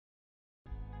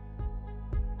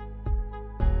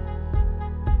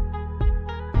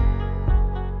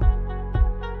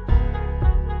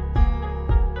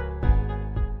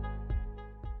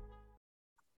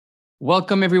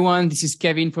Welcome, everyone. This is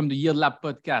Kevin from the Yield Lab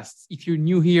podcast. If you're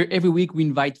new here, every week we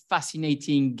invite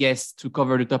fascinating guests to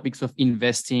cover the topics of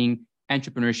investing,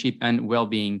 entrepreneurship, and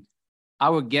well-being.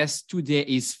 Our guest today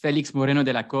is Felix Moreno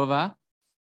de la Cova,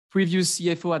 previous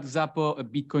CFO at Zappo, a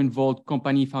Bitcoin vault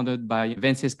company founded by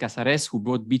Vences Casares, who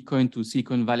brought Bitcoin to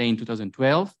Silicon Valley in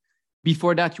 2012.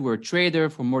 Before that, you were a trader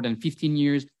for more than 15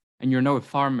 years, and you're now a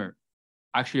farmer.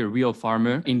 Actually a real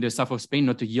farmer in the south of Spain,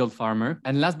 not a yield farmer.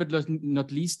 And last but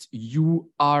not least, you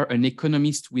are an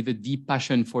economist with a deep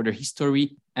passion for the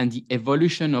history and the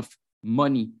evolution of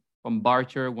money from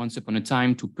barter once upon a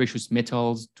time to precious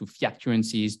metals, to fiat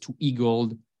currencies, to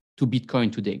e-gold, to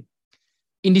Bitcoin today.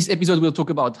 In this episode, we'll talk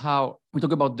about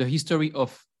the history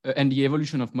of and the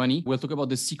evolution of money. We'll talk about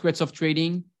the secrets of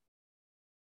trading.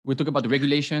 We'll talk about the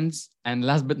regulations. And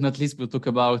last but not least, we'll talk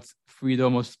about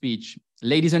freedom of speech.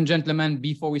 Ladies and gentlemen,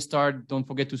 before we start, don't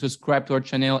forget to subscribe to our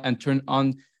channel and turn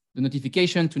on the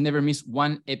notification to never miss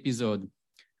one episode.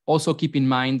 Also keep in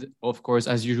mind, of course,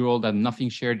 as usual, that nothing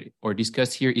shared or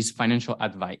discussed here is financial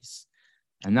advice.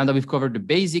 And now that we've covered the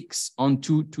basics, on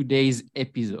to today's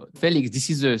episode. Felix,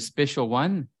 this is a special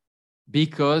one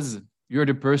because you're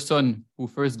the person who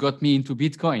first got me into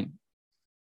Bitcoin.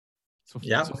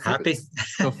 Happy.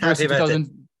 First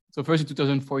in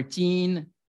 2014,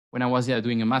 when I was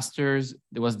doing a master's,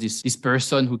 there was this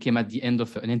person who came at the end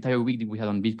of an entire week that we had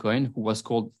on Bitcoin, who was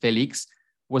called Felix,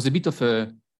 who was a bit of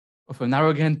an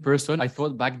arrogant person, I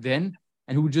thought back then,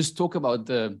 and who would just talk about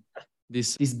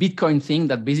this Bitcoin thing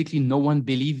that basically no one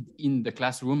believed in the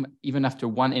classroom, even after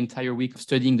one entire week of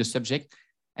studying the subject.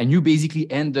 And you basically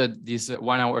ended this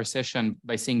 1 hour session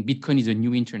by saying Bitcoin is a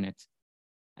new internet.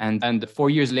 And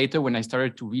 4 years later, when I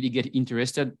started to really get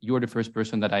interested, you're the first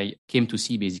person that I came to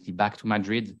see, basically back to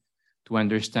Madrid, to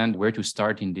understand where to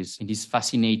start in this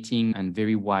fascinating and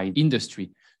very wide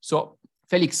industry. So,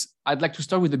 Felix, I'd like to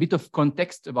start with a bit of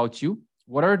context about you.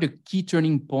 What are the key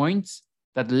turning points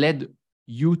that led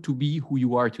you to be who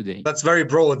you are today? That's very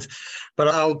broad, but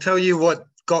I'll tell you what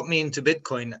got me into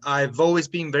Bitcoin. I've always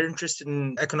been very interested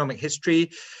in economic history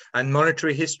and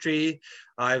monetary history.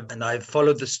 I've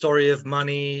followed the story of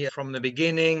money from the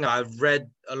beginning. I've read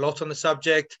a lot on the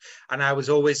subject, and I was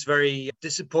always very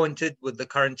disappointed with the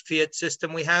current fiat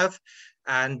system we have.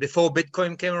 And before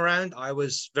Bitcoin came around, I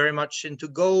was very much into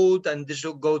gold and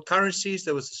digital gold currencies.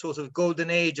 There was a sort of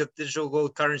golden age of digital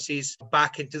gold currencies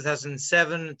back in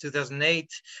 2007,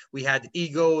 2008. We had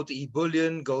e-gold,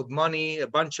 e-bullion, gold money, a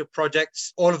bunch of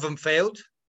projects. All of them failed.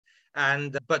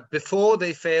 But before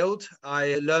they failed,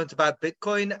 I learned about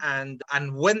Bitcoin,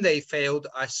 and when they failed,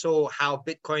 I saw how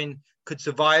Bitcoin could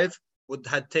survive,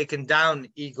 had taken down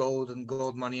e-gold and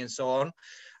gold money and so on.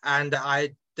 And I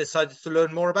decided to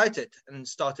learn more about it and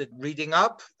started reading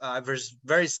up. I was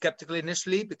very skeptical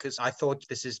initially because I thought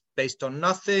this is based on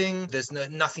nothing. There's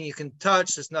nothing you can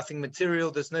touch. There's nothing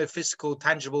material. There's no physical,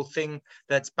 tangible thing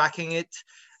that's backing it.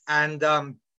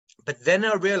 But then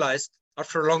I realized,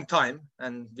 after a long time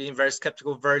and being very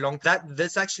skeptical very long, that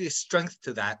there's actually a strength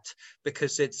to that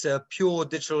because it's a pure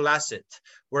digital asset.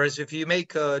 Whereas if you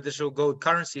make a digital gold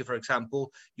currency, for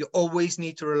example, you always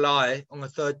need to rely on a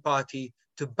third party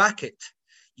to back it.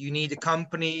 You need a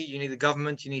company, you need a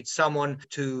government, you need someone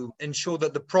to ensure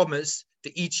that the promise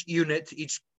that each unit,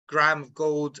 each gram of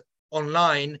gold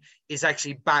online is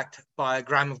actually backed by a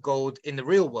gram of gold in the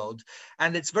real world.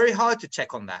 And it's very hard to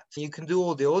check on that. You can do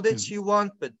all the audits you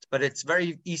want, but it's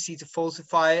very easy to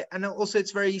falsify. And also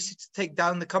it's very easy to take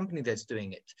down the company that's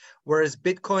doing it. Whereas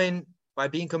Bitcoin, by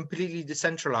being completely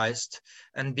decentralized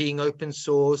and being open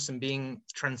source and being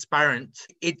transparent,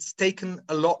 it's taken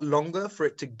a lot longer for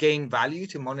it to gain value,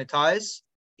 to monetize.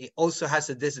 It also has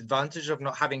a disadvantage of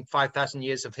not having 5,000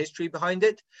 years of history behind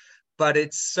it. But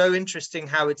it's so interesting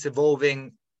how it's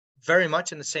evolving very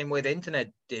much in the same way the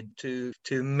internet did, to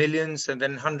millions and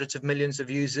then hundreds of millions of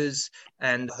users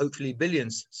and hopefully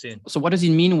billions soon. So what does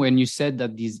it mean when you said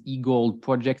that these e-gold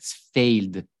projects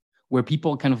failed? Were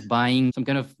people kind of buying some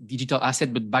kind of digital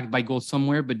asset but backed by gold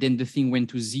somewhere, but then the thing went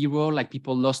to zero, like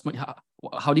people lost money?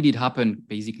 How did it happen,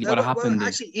 basically? What happened? Well,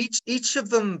 actually, each of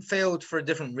them failed for a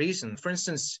different reason. For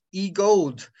instance,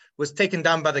 e-gold was taken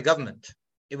down by the government.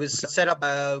 It was set up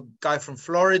by a guy from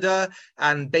Florida,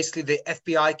 and basically the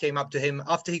FBI came up to him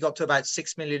after he got to about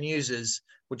 6 million users,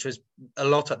 which was a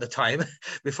lot at the time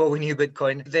before we knew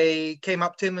Bitcoin. They came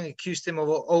up to him and accused him of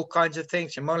all kinds of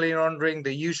things, money laundering,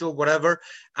 the usual, whatever.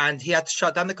 And he had to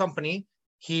shut down the company.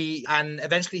 And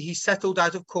eventually he settled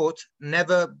out of court,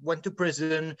 never went to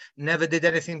prison, never did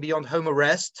anything beyond home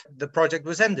arrest. The project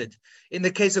was ended. In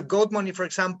the case of gold money, for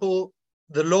example,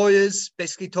 the lawyers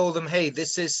basically told them, hey,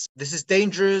 this is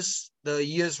dangerous. The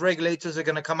US regulators are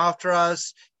going to come after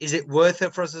us. Is it worth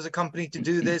it for us as a company to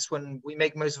do this when we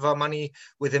make most of our money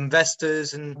with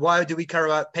investors? And why do we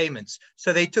carry out payments?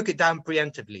 So they took it down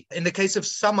preemptively. In the case of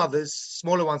some others,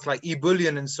 smaller ones like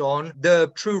eBullion and so on, they're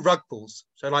true rug pulls.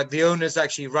 So like the owners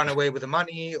actually run away with the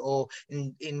money, or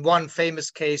in one famous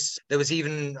case, there was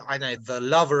even, I don't know, the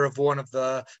lover of one of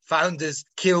the founders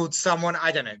killed someone.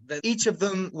 I don't know. Each of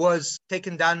them was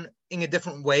taken down in a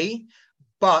different way.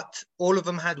 But all of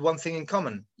them had one thing in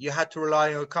common. You had to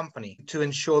rely on a company to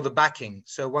ensure the backing.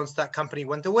 So once that company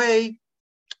went away,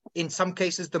 in some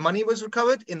cases, the money was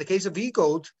recovered. In the case of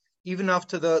eGold, even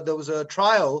after there was a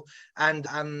trial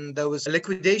and there was a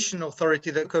liquidation authority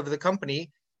that took over the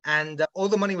company, and all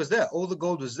the money was there. All the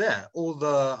gold was there.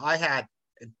 I had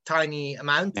a tiny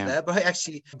amount there, but I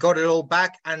actually got it all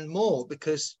back and more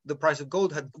because the price of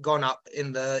gold had gone up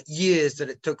in the years that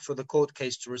it took for the court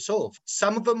case to resolve.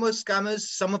 Some of them were scammers,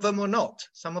 some of them were not,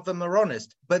 some of them are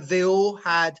honest, but they all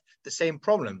had the same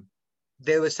problem.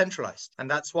 They were centralized. And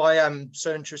that's why I'm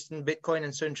so interested in Bitcoin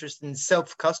and so interested in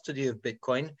self-custody of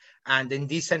Bitcoin and in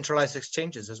decentralized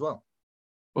exchanges as well.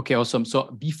 Okay, awesome. So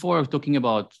before talking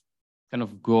about kind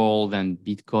of gold and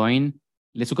Bitcoin,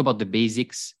 let's talk about the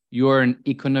basics. You're an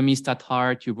economist at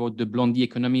heart. You wrote The Blondie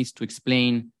Economist to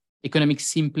explain economics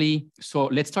simply. So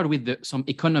let's start with some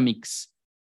economics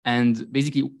and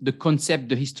basically the concept,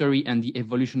 the history, and the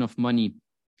evolution of money.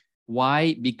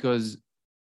 Why? Because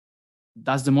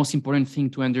that's the most important thing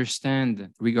to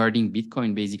understand regarding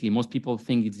Bitcoin, basically. Most people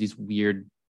think it's this weird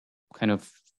kind of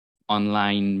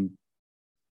online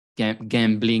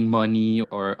gambling money,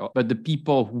 but the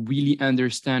people who really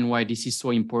understand why this is so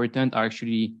important are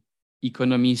actually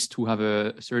economists who have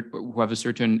a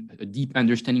certain deep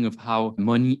understanding of how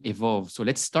money evolves. So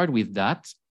let's start with that,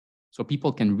 so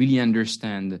people can really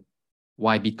understand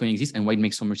why Bitcoin exists and why it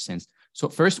makes so much sense. So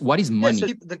first, what is money? So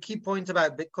the key point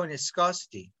about Bitcoin is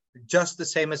scarcity, just the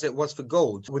same as it was for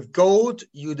gold. With gold,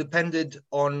 you depended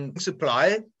on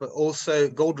supply, but also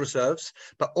gold reserves,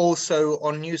 but also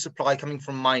on new supply coming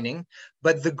from mining.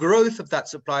 But the growth of that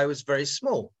supply was very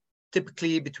small,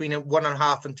 typically between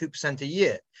 1.5% and 2% a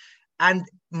year. And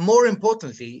more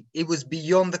importantly, it was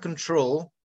beyond the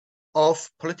control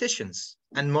of politicians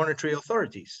and monetary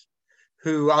authorities,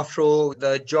 who, after all,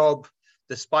 their job,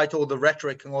 despite all the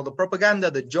rhetoric and all the propaganda,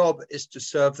 the job is to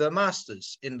serve their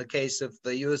masters. In the case of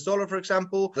the US dollar, for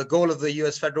example, the goal of the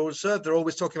US Federal Reserve, they're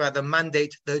always talking about the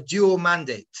mandate, the dual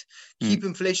mandate, keep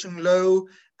inflation low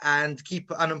and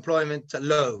keep unemployment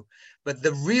low. But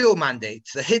the real mandate,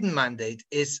 the hidden mandate,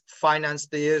 is finance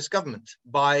the US government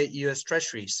by US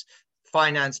treasuries.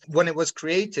 Financed when it was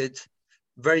created,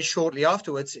 very shortly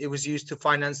afterwards, it was used to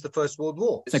finance the First World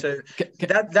War. So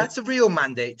that's a real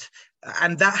mandate.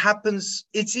 And that happens,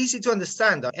 it's easy to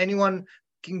understand. Anyone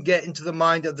can get into the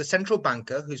mind of the central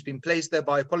banker who's been placed there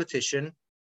by a politician.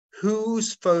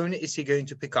 Whose phone is he going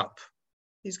to pick up?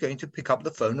 He's going to pick up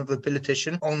the phone of the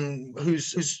politician on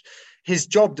whose his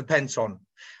job depends on.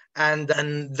 And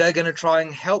they're going to try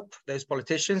and help those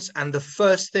politicians. And the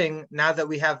first thing, now that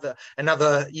we have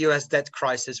another US debt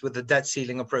crisis with the debt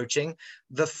ceiling approaching,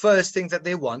 the first thing that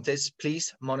they want is,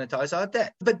 please monetize our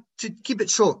debt. But to keep it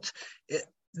short,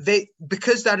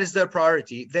 because that is their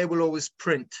priority, they will always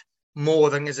print more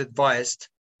than is advised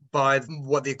by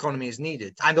what the economy is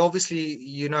needed. And obviously,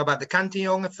 you know about the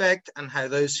Cantillon effect and how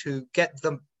those who get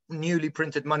the newly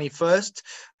printed money first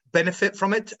benefit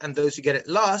from it, and those who get it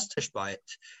last push by it.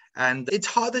 And it's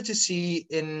harder to see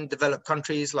in developed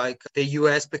countries like the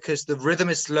US because the rhythm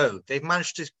is slow. They've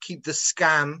managed to keep the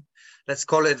scam, let's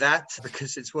call it that,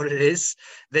 because it's what it is,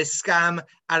 the scam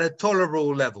at a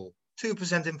tolerable level,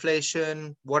 2%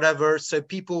 inflation, whatever. So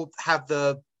people have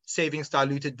the savings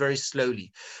diluted very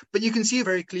slowly. But you can see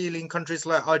very clearly in countries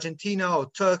like Argentina or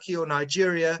Turkey or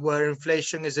Nigeria, where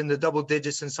inflation is in the double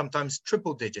digits and sometimes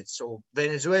triple digits, or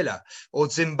Venezuela or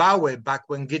Zimbabwe, back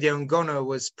when Gideon Gono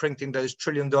was printing those $1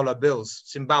 trillion bills,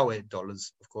 Zimbabwe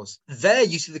dollars, of course. There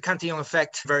you see the Cantillon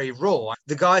effect very raw.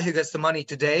 The guy who gets the money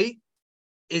today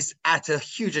is at a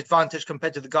huge advantage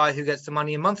compared to the guy who gets the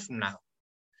money a month from now.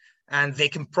 And they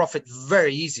can profit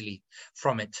very easily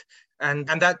from it.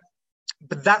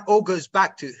 But that all goes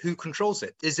back to who controls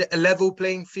it. Is it a level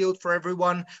playing field for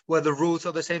everyone where the rules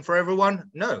are the same for everyone?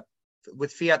 No.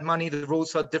 With fiat money, the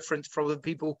rules are different from the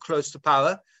people close to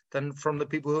power than from the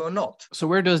people who are not. So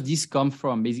where does this come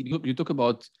from? Basically, you talk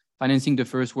about financing the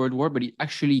First World War, but it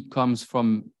actually comes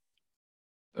from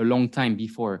a long time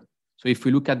before. So if we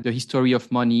look at the history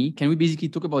of money, can we basically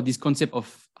talk about this concept of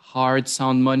hard,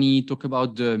 sound money, talk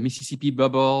about the Mississippi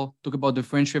bubble, talk about the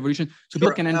French Revolution. So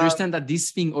people can understand that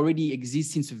this thing already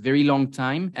exists since a very long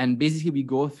time. And basically we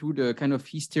go through the kind of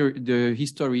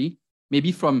history,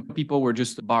 maybe from people who were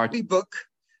just barred.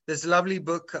 There's a lovely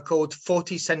book called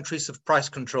 40 Centuries of Price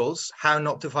Controls, How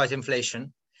Not to Fight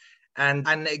Inflation.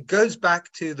 And it goes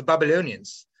back to the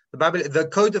Babylonians. The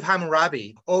Code of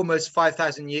Hammurabi, almost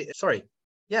 5,000 years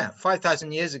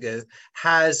ago,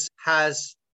 has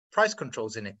price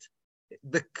controls in it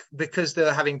because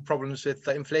they're having problems with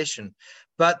inflation.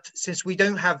 But since we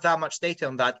don't have that much data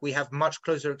on that, we have much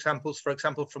closer examples, for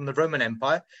example, from the Roman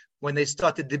Empire, when they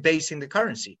started debasing the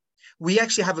currency. We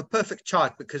actually have a perfect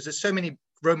chart because there's so many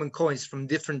Roman coins from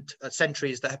different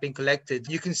centuries that have been collected.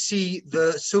 You can see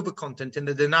the silver content in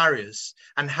the denarius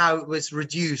and how it was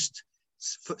reduced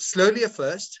slowly at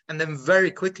first and then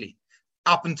very quickly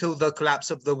up until the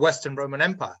collapse of the Western Roman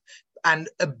Empire. And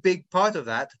a big part of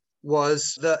that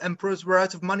was the emperors were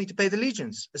out of money to pay the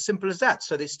legions, as simple as that.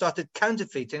 So they started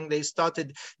counterfeiting, they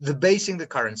started debasing the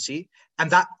currency,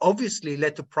 and that obviously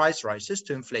led to price rises,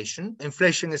 to inflation.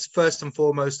 Inflation is first and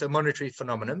foremost a monetary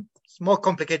phenomenon. It's more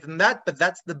complicated than that, but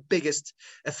that's the biggest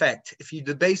effect. If you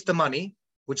debase the money,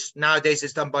 which nowadays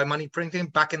is done by money printing,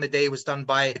 back in the day it was done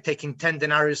by taking 10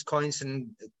 denarius coins and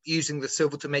using the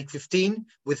silver to make 15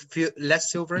 with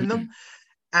less silver in them.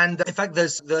 And in fact,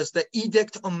 there's the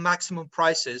Edict on Maximum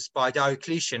Prices by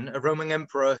Diocletian, a Roman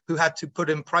emperor who had to put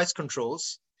in price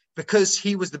controls because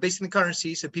he was debasing the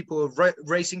currency. So people were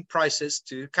raising prices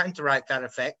to counteract that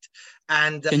effect.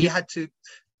 And he had to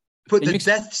put the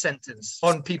death sentence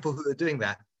on people who are doing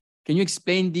that. Can you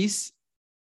explain this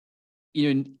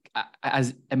in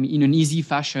an easier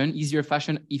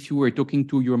fashion, if you were talking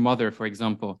to your mother, for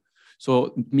example?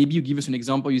 So maybe you give us an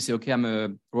example. You say, okay, I'm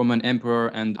a Roman emperor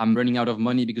and I'm running out of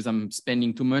money because I'm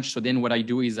spending too much. So then what I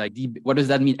do is what does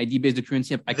that mean? I debase the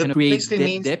currency. I kind of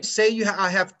create debt. Say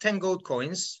I have 10 gold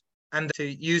coins, and to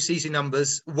use easy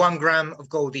numbers, 1 gram of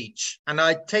gold each. And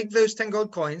I take those 10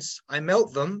 gold coins, I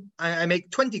melt them, I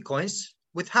make 20 coins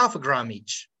with half a gram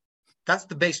each. That's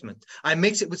debasement. I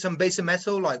mix it with some baser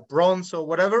metal like bronze or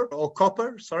whatever, or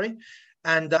copper, sorry.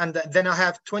 And then I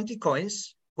have 20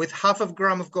 coins with half a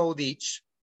gram of gold each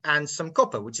and some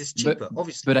copper, which is cheaper,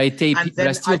 obviously. But I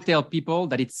still tell people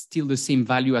that it's still the same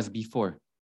value as before.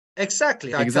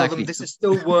 Exactly. I tell them this is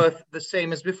still worth the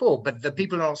same as before, but the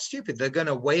people are not stupid. They're going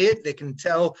to weigh it. They can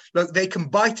tell, look, they can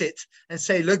bite it and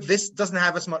say, look, this doesn't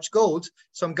have as much gold,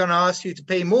 so I'm going to ask you to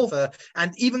pay more for it.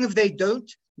 And even if they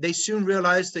don't, they soon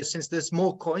realize that since there's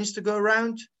more coins to go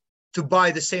around to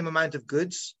buy the same amount of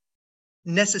goods,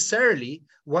 necessarily,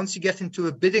 once you get into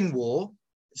a bidding war,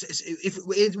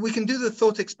 if we can do the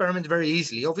thought experiment very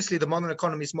easily. Obviously, the modern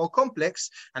economy is more complex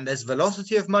and there's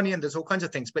velocity of money and there's all kinds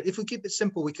of things. But if we keep it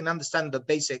simple, we can understand the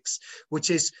basics, which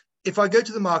is if I go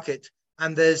to the market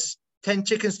and there's 10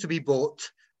 chickens to be bought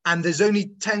and there's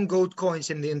only 10 gold coins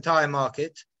in the entire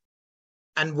market,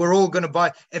 and we're all going to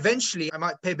buy, eventually I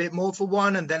might pay a bit more for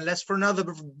one and then less for another,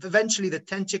 but eventually the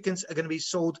 10 chickens are going to be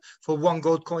sold for 1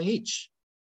 gold coin each.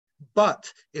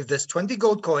 But if there's 20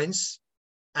 gold coins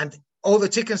and all the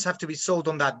chickens have to be sold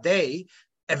on that day,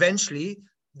 eventually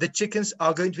the chickens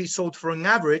are going to be sold for an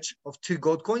average of 2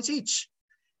 gold coins each.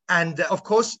 And of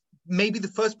course, maybe the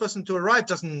first person to arrive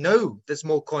doesn't know there's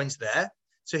more coins there.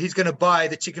 So he's going to buy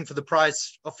the chicken for the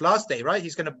price of last day, right?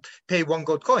 He's going to pay 1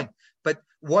 gold coin. But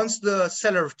once the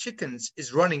seller of chickens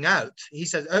is running out, he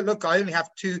says, oh, look, I only have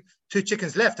two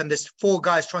chickens left and there's 4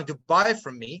 guys trying to buy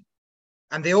from me.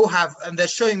 And they all have, and they're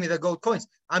showing me their gold coins.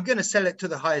 I'm going to sell it to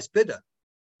the highest bidder.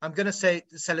 I'm going to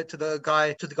sell it to the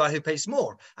guy who pays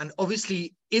more. And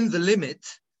obviously, in the limit,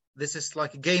 this is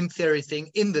like a game theory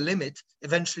thing. In the limit,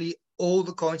 eventually, all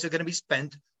the coins are going to be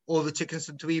spent. All the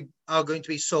chickens are going to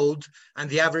be sold, and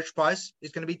the average price is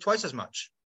going to be twice as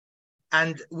much.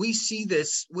 And we see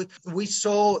this. We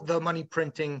saw the money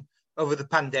printing over the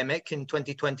pandemic in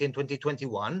 2020 and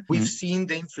 2021. We've seen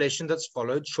the inflation that's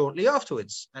followed shortly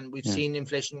afterwards. And we've seen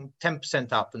inflation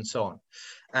 10% up and so on.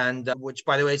 And which,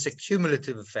 by the way, is a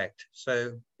cumulative effect.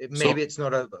 So maybe it's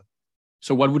not over.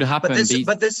 So what would happen?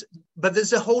 But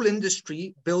there's a whole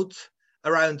industry built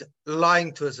around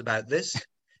lying to us about this.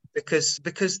 Because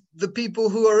the people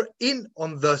who are in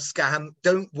on the scam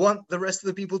don't want the rest of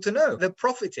the people to know. They're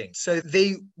profiting. So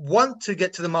they want to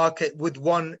get to the market with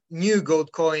 1 new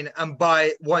gold coin and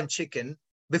buy 1 chicken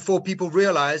before people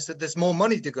realize that there's more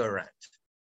money to go around.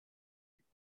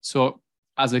 So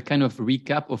as a kind of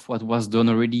recap of what was done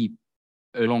already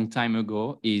a long time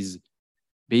ago is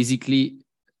basically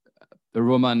the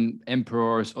Roman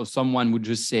emperors or someone would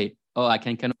just say, oh, I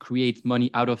can kind of create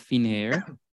money out of thin air.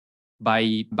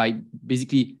 By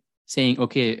basically saying,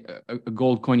 okay, a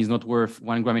gold coin is not worth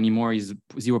 1 gram anymore, is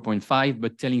 0.5,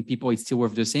 but telling people it's still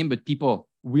worth the same. But people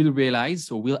will realize,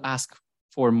 so will ask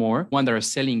for more. One that are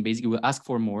selling basically will ask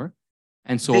for more.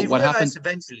 And so they what happens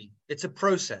eventually? It's a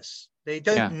process. They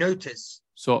don't notice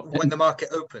when the market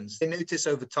opens. They notice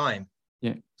over time.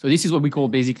 Yeah. So this is what we call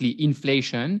basically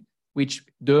inflation, which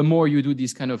the more you do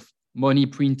this kind of money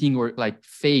printing or like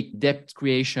fake debt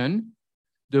creation,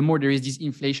 the more there is this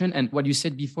inflation. And what you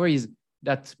said before is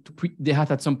that they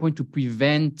had at some point to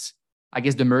prevent, I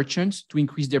guess, the merchants to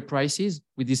increase their prices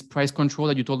with this price control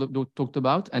that you talked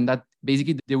about. And that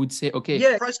basically they would say, okay.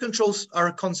 Yeah, price controls are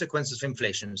a consequence of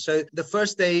inflation. So the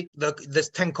first day, there's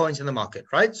 10 coins in the market,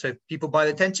 right? So people buy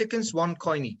the 10 chickens, 1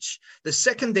 coin each. The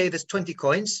second day, there's 20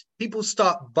 coins. People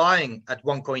start buying at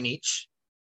 1 coin each.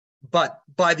 But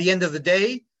by the end of the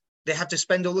day, they have to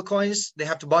spend all the coins. They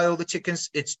have to buy all the chickens.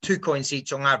 It's 2 coins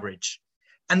each on average.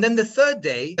 And then the third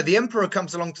day, the emperor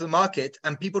comes along to the market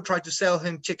and people try to sell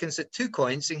him chickens at 2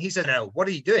 coins. And he said, no, what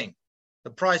are you doing? The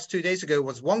price 2 days ago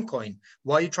was 1 coin.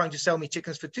 Why are you trying to sell me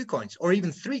chickens for 2 coins or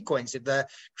even 3 coins if they're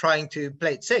trying to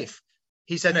play it safe?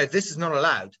 He said, no, this is not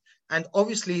allowed. And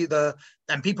obviously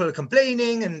people are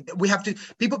complaining and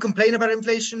people complain about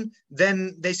inflation.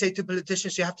 Then they say to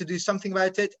politicians, you have to do something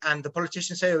about it. And the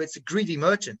politicians say, oh, it's the greedy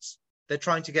merchants. They're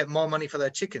trying to get more money for their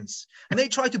chickens. And they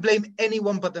try to blame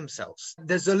anyone but themselves.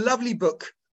 There's a lovely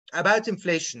book about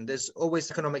inflation. There's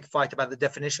always economic fight about the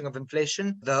definition of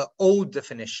inflation. The old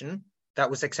definition that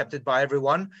was accepted by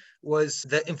everyone was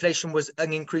that inflation was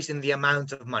an increase in the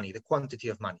amount of money, the quantity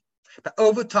of money. But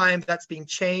over time, that's been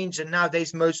changed. And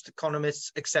nowadays, most economists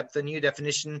accept the new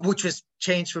definition, which was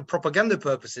changed for propaganda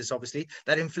purposes, obviously,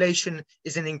 that inflation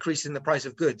is an increase in the price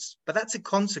of goods. But that's a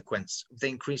consequence of the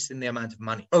increase in the amount of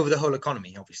money over the whole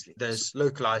economy, obviously. There's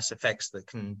localized effects that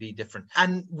can be different.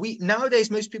 And nowadays,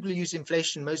 most people use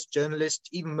inflation, most journalists,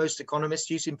 even most economists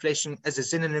use inflation as a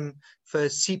synonym for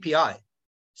CPI.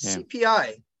 Yeah.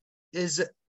 CPI is a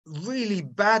really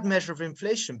bad measure of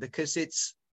inflation because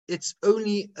it's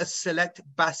only a select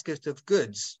basket of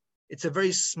goods. It's a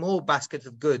very small basket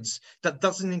of goods that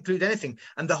doesn't include anything.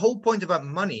 And the whole point about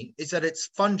money is that it's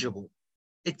fungible.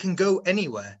 It can go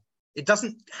anywhere. It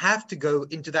doesn't have to go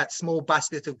into that small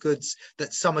basket of goods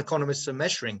that some economists are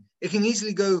measuring. It can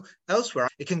easily go elsewhere.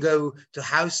 It can go to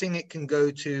housing. It can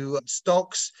go to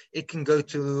stocks. It can go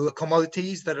to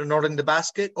commodities that are not in the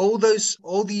basket. All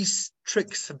these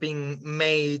tricks are being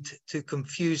made to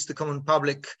confuse the common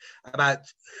public about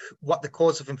what the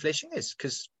cause of inflation is,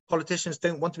 because politicians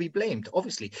don't want to be blamed,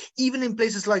 obviously. Even in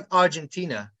places like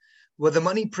Argentina, where the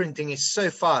money printing is so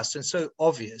fast and so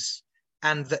obvious,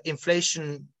 and the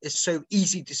inflation is so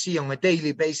easy to see on a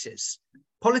daily basis,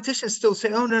 politicians still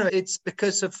say, oh, no, it's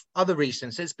because of other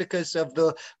reasons. It's because of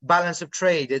the balance of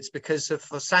trade. It's because of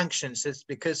sanctions. It's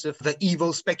because of the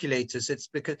evil speculators. It's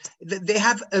because they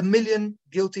have a million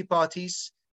guilty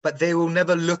parties, but they will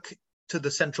never look to the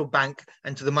central bank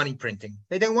and to the money printing.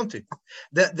 They don't want to.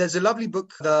 There's a lovely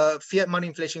book, The Fiat Money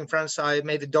Inflation in France. I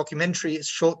made a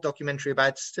short documentary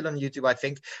about, still on YouTube, I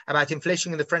think, about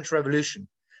inflation in the French Revolution.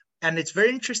 And it's very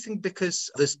interesting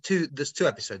because there's two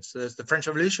episodes. There's the French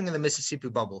Revolution and the Mississippi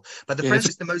bubble. But the French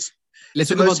is the most. Let's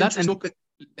talk about that,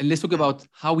 and let's talk about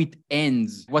how it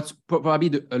ends. What's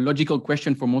probably a logical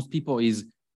question for most people is,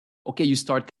 okay, you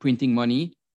start printing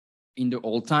money in the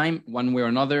old time, one way or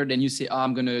another. Then you say,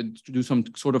 I'm going to do some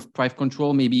sort of price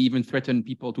control, maybe even threaten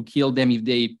people to kill them if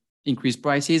they increase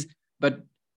prices. But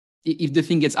if the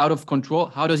thing gets out of control,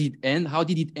 how does it end? How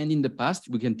did it end in the past?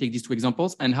 We can take these 2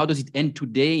 examples. And how does it end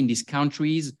today in these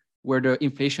countries where the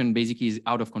inflation basically is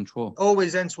out of control?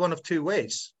 Always ends one of 2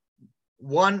 ways.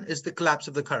 One is the collapse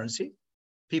of the currency.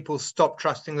 People stop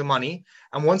trusting the money.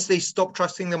 And once they stop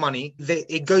trusting the money,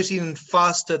 it goes even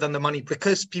faster than the money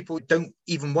because people don't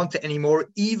even want it anymore,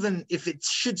 even if it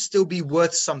should still be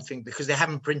worth something because they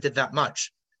haven't printed that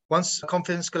much. Once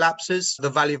confidence collapses, the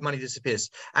value of money disappears.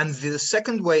 And the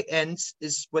second way ends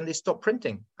is when they stop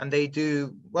printing. And they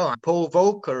do, well, Paul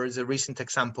Volcker is a recent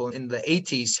example. In the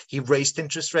 80s, he raised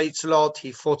interest rates a lot.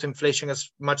 He fought inflation as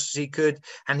much as he could,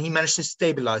 and he managed to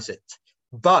stabilize it.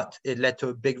 But it led to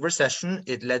a big recession.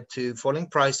 It led to falling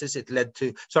prices.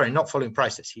 Not falling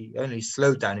prices. He only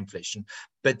slowed down inflation.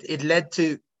 But it led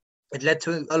to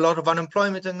a lot of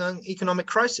unemployment and an economic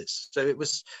crisis. So it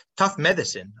was tough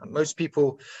medicine. Most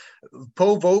people,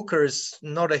 Paul Volcker is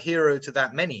not a hero to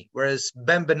that many, whereas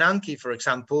Ben Bernanke, for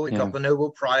example, got the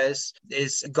Nobel Prize,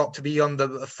 got to be on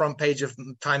the front page of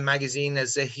Time magazine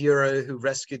as a hero who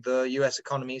rescued the US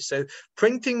economy. So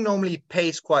printing normally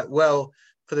pays quite well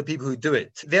for the people who do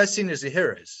it. They're seen as the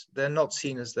heroes. They're not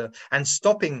seen as and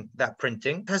stopping that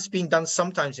printing has been done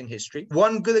sometimes in history.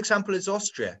 One good example is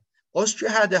Austria.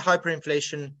 Austria had a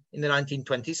hyperinflation in the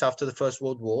 1920s after the First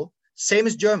World War, same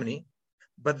as Germany,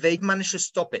 but they managed to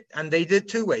stop it. And they did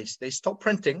two ways. They stopped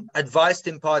printing, advised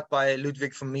in part by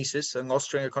Ludwig von Mises, an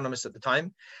Austrian economist at the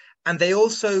time. And they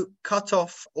also cut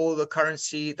off all the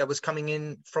currency that was coming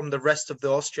in from the rest of the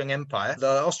Austrian Empire.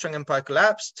 The Austrian Empire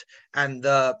collapsed and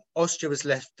Austria was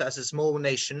left as a small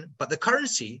nation, but the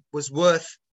currency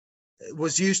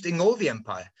was used in all the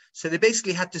empire. So they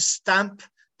basically had to stamp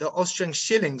the Austrian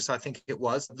shillings, I think it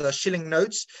was, the shilling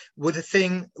notes with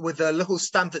a little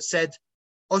stamp that said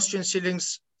Austrian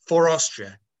shillings for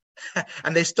Austria.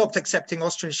 And they stopped accepting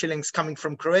Austrian shillings coming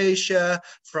from Croatia,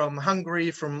 from Hungary,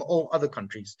 from all other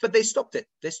countries. But they stopped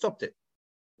it.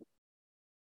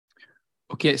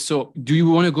 Okay, so do you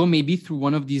want to go maybe through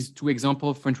one of these two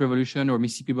examples, French Revolution or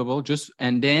Mississippi Bubble,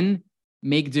 and then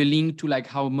make the link to like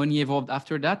how money evolved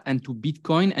after that and to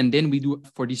Bitcoin, and then we do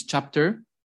for this chapter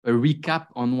a recap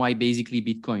on why basically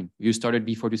Bitcoin. You started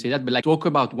before to say that, but like talk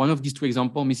about one of these two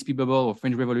examples, Mississippi Bubble or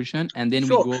French Revolution, and then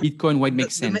Sure. we go Bitcoin, why it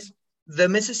makes sense. The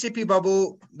Mississippi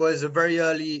Bubble was a very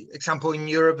early example in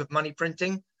Europe of money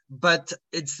printing, but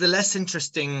it's the less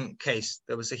interesting case.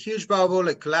 There was a huge bubble,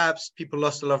 it collapsed, people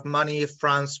lost a lot of money,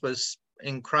 France was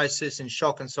in crisis, in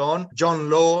shock, and so on. John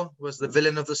Law was the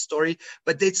villain of the story,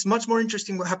 but it's much more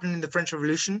interesting what happened in the French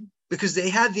Revolution because they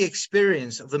had the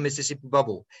experience of the Mississippi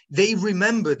Bubble. They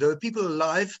remembered, there were people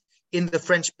alive in the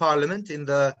French Parliament, in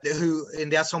the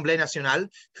Assemblée Nationale,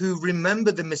 who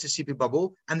remembered the Mississippi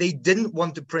Bubble, and they didn't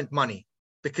want to print money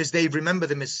because they remember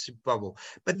the Mississippi Bubble.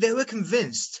 But they were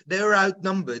convinced, they were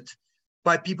outnumbered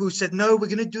by people who said, no, we're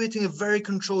going to do it in a very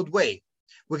controlled way.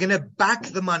 We're going to back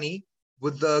the money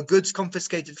with the goods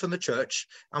confiscated from the church,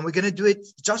 and we're going to do it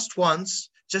just once,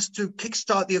 just to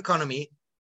kickstart the economy.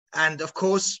 And of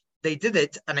course, they did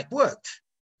it, and it worked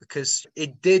because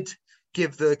it did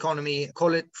give the economy,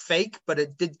 call it fake, but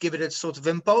it did give it a sort of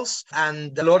impulse.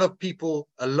 And a lot of people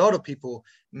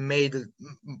made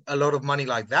a lot of money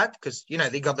like that because,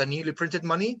 they got the newly printed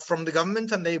money from the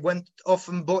government and they went off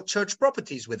and bought church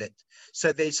properties with it.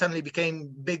 So they suddenly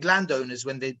became big landowners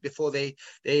before they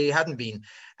hadn't been.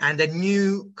 And a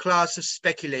new class of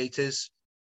speculators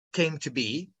came to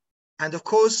be. And of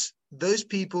course, those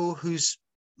people whose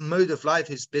mode of life,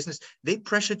 his business, they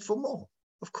pressured for more,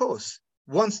 of course.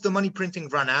 Once the money printing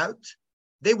ran out,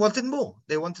 they wanted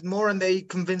more. And they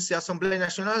convinced the Assemblée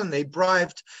Nationale and they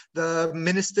bribed the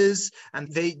ministers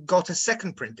and they got a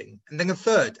second printing and then a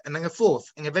third and then a fourth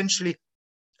and eventually.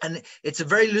 And it's a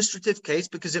very illustrative case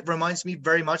because it reminds me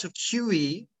very much of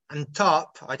QE and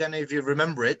TARP. I don't know if you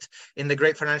remember it, in the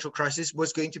great financial crisis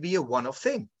was going to be a one-off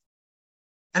thing.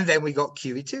 And then we got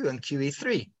QE2 and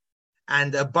QE3.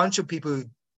 And a bunch of people who've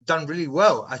done really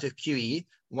well out of QE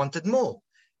wanted more.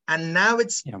 And now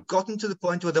it's gotten to the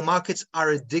point where the markets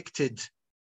are addicted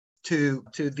to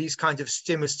these kinds of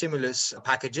stimulus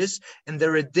packages, and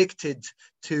they're addicted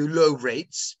to low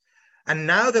rates. And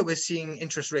now that we're seeing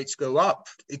interest rates go up,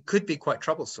 it could be quite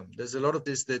troublesome. There's a lot of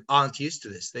this that aren't used to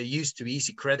this. They're used to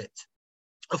easy credit.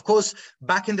 Of course,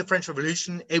 back in the French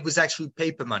Revolution, it was actually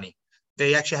paper money.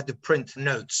 They actually had to print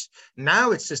notes.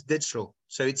 Now it's just digital.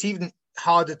 So it's even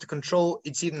harder to control.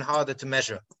 It's even harder to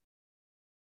measure.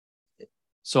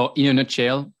 So in a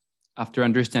nutshell, after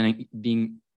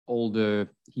understanding all the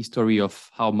history of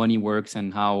how money works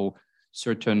and how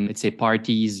certain, let's say,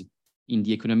 parties in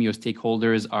the economy or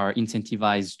stakeholders are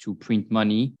incentivized to print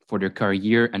money for their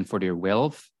career and for their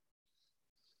wealth,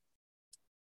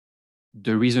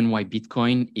 the reason why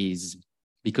Bitcoin is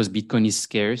because Bitcoin is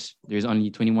scarce. There's only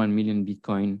 21 million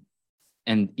Bitcoin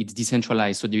and it's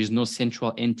decentralized. So there is no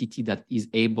central entity that is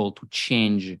able to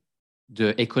change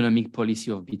the economic policy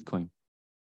of Bitcoin.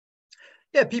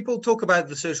 Yeah, people talk about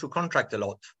the social contract a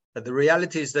lot, but the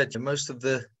reality is that most of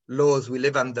the laws we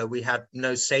live under, we had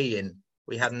no say in.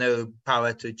 We had no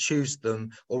power to choose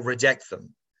them or reject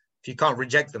them. If you can't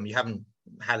reject them, you haven't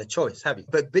had a choice, have you?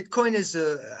 But Bitcoin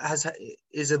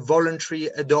is a voluntary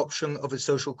adoption of a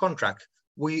social contract.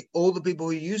 All the people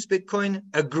who use Bitcoin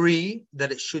agree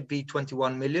that it should be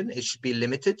 21 million. It should be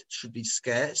limited. It should be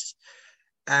scarce.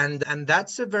 And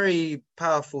that's a very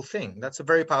powerful thing. That's a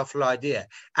very powerful idea.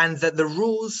 And that the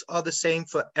rules are the same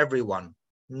for everyone.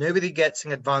 Nobody gets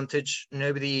an advantage.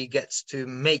 Nobody gets to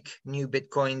make new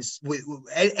Bitcoins.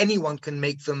 Anyone can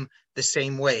make them the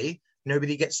same way.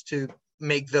 Nobody gets to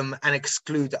make them and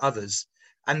exclude others.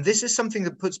 And this is something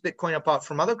that puts Bitcoin apart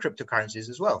from other cryptocurrencies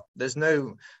as well.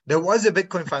 There was a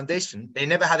Bitcoin Foundation. They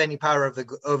never had any power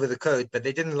over the code, but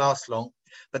they didn't last long.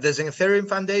 But there's an Ethereum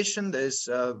Foundation. There's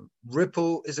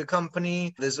Ripple is a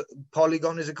company. There's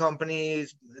Polygon is a company.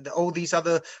 All these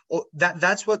other,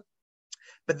 that's what.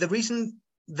 But the reason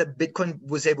that Bitcoin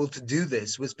was able to do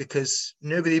this was because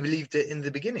nobody believed it in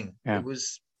the beginning. Yeah. It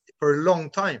was for a long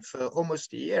time, for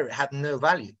almost a year, it had no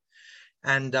value.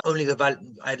 And only the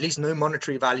value, at least no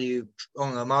monetary value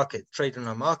on the market, trade on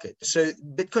the market. So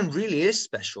Bitcoin really is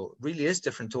special, really is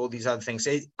different to all these other things.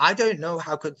 I don't know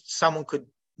how someone could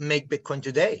make Bitcoin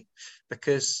today,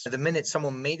 because the minute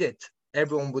someone made it,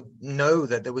 everyone would know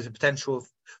that there was a potential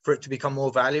for it to become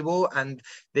more valuable, and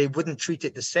they wouldn't treat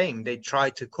it the same. They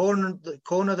tried to corner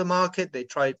the market. They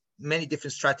tried many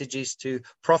different strategies to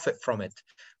profit from it.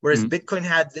 Whereas Bitcoin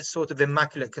had this sort of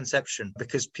immaculate conception,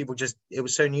 because it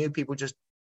was so new, people just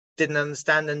didn't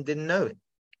understand and didn't know it.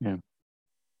 Yeah.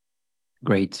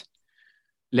 Great.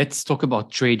 Let's talk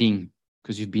about trading,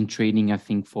 because you've been trading, I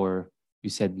think, for, you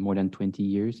said, more than 20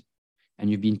 years. And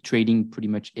you've been trading pretty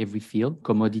much every field: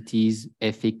 commodities,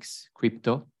 FX,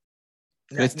 crypto.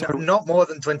 Not more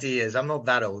than 20 years. I'm not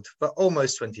that old, but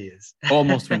almost 20 years.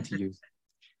 Almost 20 years.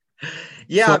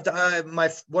 Yeah, so,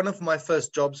 one of my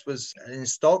first jobs was in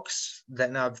stocks.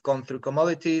 Then I've gone through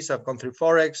commodities. I've gone through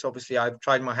Forex. Obviously, I've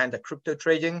tried my hand at crypto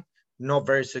trading. Not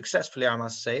very successfully, I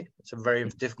must say. It's a very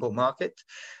difficult market.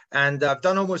 And I've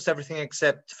done almost everything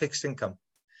except fixed income.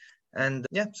 And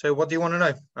yeah, so what do you want to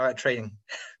know about trading?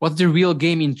 What's the real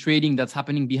game in trading that's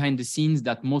happening behind the scenes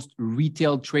that most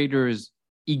retail traders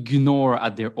ignore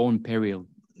at their own peril?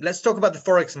 Let's talk about the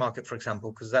Forex market, for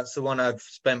example, because that's the one I've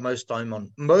spent most time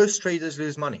on. Most traders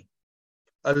lose money.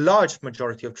 A large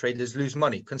majority of traders lose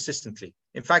money consistently.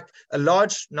 In fact, a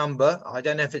large number, I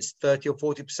don't know if it's 30 or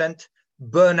 40%,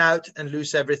 burn out and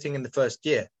lose everything in the first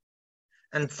year.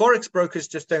 And Forex brokers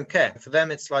just don't care. For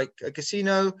them, it's like a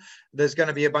casino. There's going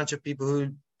to be a bunch of people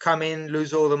who come in,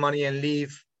 lose all the money and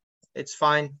leave. It's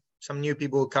fine. Some new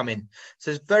people will come in.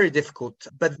 So it's very difficult.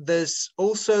 But there's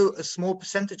also a small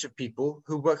percentage of people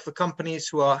who work for companies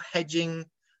who are hedging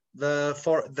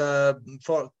for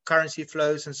currency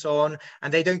flows and so on.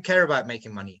 And they don't care about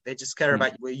making money. They just care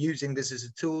about, we're using this as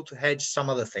a tool to hedge some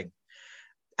other thing.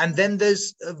 And then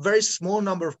there's a very small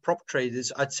number of prop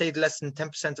traders, I'd say less than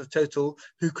 10% of total,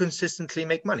 who consistently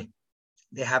make money.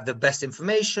 They have the best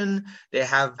information.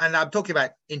 And I'm talking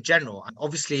about in general.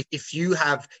 Obviously, if you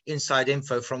have inside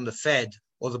info from the Fed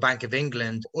or the Bank of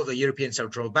England or the European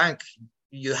Central Bank,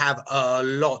 you have a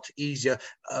lot easier,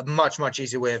 a much, much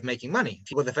easier way of making money.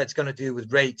 What the Fed's going to do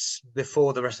with rates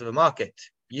before the rest of the market,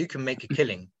 you can make a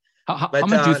killing.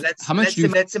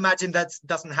 Let's imagine that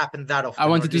doesn't happen that often. I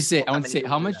wanted to say,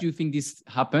 how much do you think this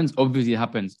happens? Obviously, it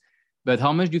happens, but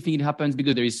how much do you think it happens?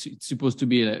 Because it's supposed to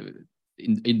be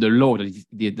in the law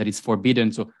that is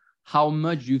forbidden. So, how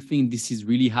much do you think this is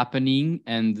really happening,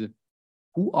 and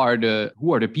who are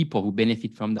the people who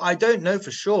benefit from that? I don't know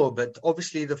for sure, but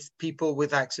obviously, the people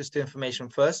with access to information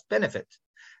first benefit.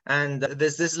 And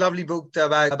there's this lovely book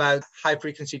about high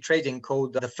frequency trading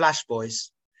called The Flash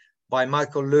Boys, by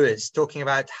Michael Lewis, talking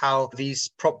about how these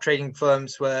prop trading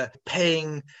firms were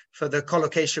paying for the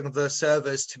collocation of the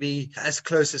servers to be as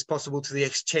close as possible to the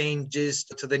exchanges,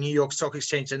 to the New York Stock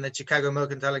Exchange and the Chicago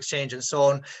Mercantile Exchange and so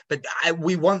on. But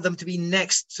we want them to be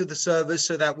next to the servers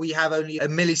so that we have only a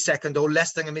millisecond or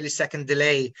less than a millisecond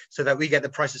delay so that we get the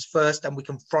prices first and we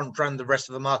can front run the rest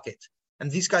of the market.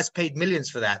 And these guys paid millions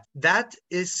for that. That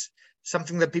is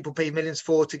something that people pay millions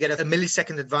for, to get a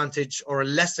millisecond advantage or a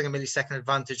less than a millisecond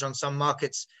advantage on some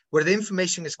markets where the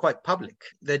information is quite public.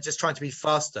 They're just trying to be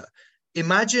faster.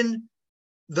 Imagine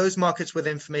those markets where the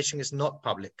information is not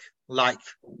public, like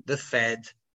the Fed,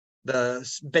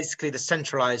 basically the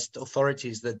centralized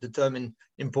authorities that determine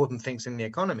important things in the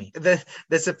economy. There's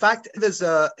an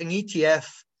ETF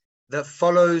that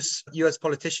follows US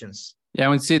politicians. Yeah, I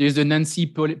would say there's the Nancy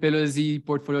Pelosi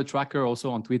portfolio tracker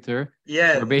also on Twitter.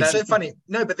 Yeah, that's so funny.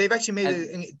 No, but they've actually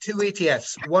made two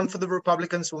ETFs, one for the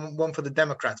Republicans, one for the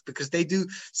Democrats, because they do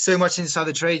so much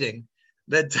insider trading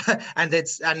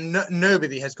that,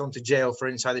 nobody has gone to jail for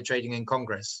insider trading in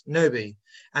Congress. Nobody.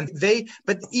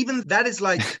 But even that is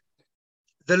like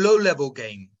the low-level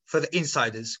game for the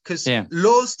insiders, because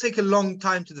laws take a long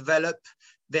time to develop.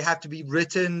 They have to be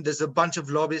written. There's a bunch of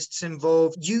lobbyists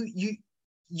involved.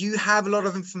 You have a lot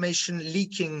of information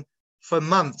leaking for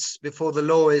months before the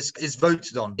law is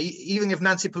voted on. Even if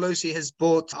Nancy Pelosi has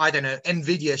bought, I don't know,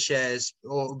 NVIDIA shares,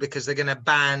 or because they're going to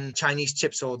ban Chinese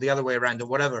chips or the other way around or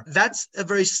whatever, that's a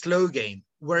very slow game.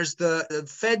 Whereas the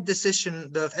Fed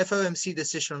decision, the FOMC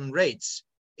decision on rates,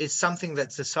 is something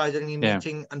that's decided in a Yeah.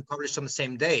 meeting and published on the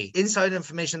same day. Inside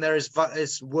information there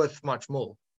is worth much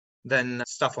more than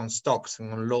stuff on stocks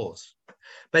and on laws.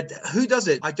 But who does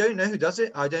it? I don't know who does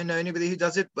it. I don't know anybody who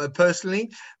does it personally.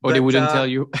 Or they wouldn't tell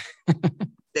you.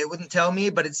 They wouldn't tell me,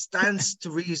 but it stands to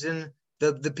reason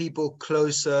that the people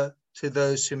closer to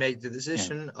those who make the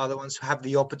decision are the ones who have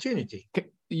the opportunity.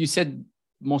 You said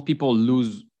most people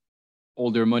lose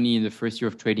all their money in the first year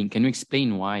of trading. Can you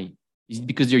explain why? Is it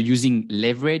because they're using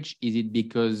leverage? Is it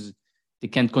because they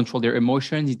can't control their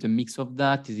emotions? Is it a mix of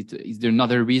that? Is there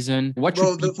another reason? What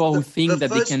should people who think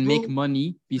that they can make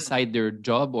money beside their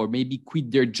job, or maybe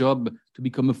quit their job to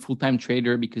become a full-time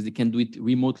trader because they can do it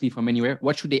remotely from anywhere?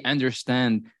 What should they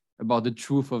understand about the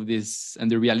truth of this and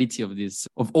the reality of this,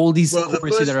 of all these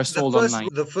courses that are sold online?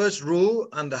 The first rule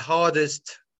and the hardest,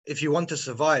 if you want to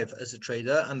survive as a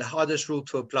trader, and the hardest rule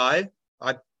to apply,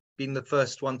 I've been the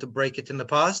first one to break it in the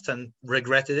past and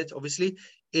regretted it, obviously,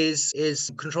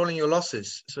 is controlling your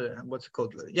losses. So what's it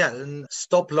called? Yeah, and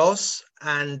stop loss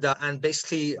and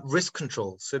basically risk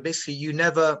control. So basically, you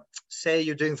never, say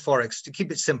you're doing Forex, to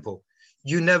keep it simple,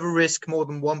 you never risk more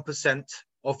than 1%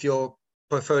 of your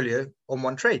portfolio on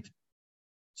one trade.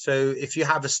 So if you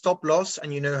have a stop loss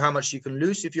and you know how much you can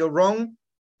lose if you're wrong,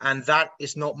 and that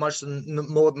is not much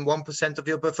more than 1% of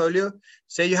your portfolio,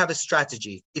 say you have a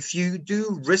strategy. If you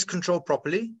do risk control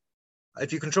properly,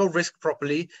 if you control risk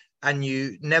properly and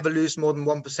you never lose more than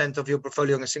 1% of your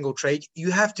portfolio on a single trade,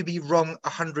 you have to be wrong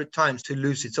 100 times to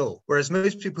lose it all. Whereas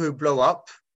most people who blow up,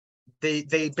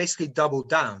 they basically double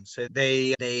down. So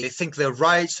they think they're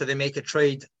right, so they make a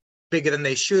trade bigger than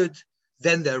they should.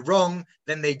 Then they're wrong.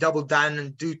 Then they double down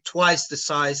and do twice the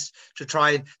size to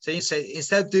try and, so you say,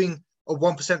 instead of doing a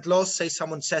 1% loss, say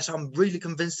someone says, I'm really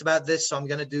convinced about this, so I'm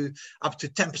going to do up to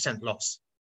 10% loss.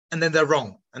 And then they're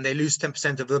wrong and they lose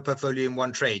 10% of their portfolio in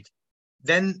one trade.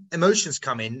 Then emotions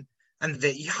come in and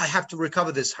I have to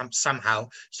recover this somehow.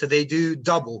 So they do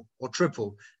double or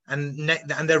triple and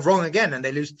they're wrong again and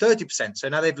they lose 30%. So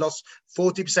now they've lost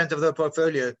 40% of their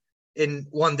portfolio in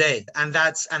one day. And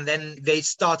then they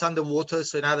start underwater.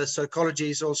 So now the psychology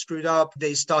is all screwed up.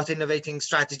 They start innovating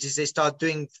strategies. They start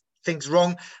doing things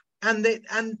wrong. And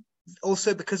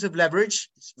also because of leverage,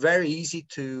 it's very easy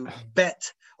to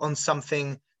bet on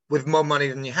something with more money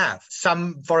than you have.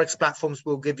 Some Forex platforms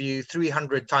will give you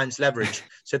 300 times leverage.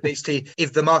 So basically,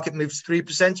 if the market moves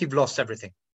 3%, you've lost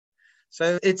everything.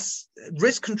 So it's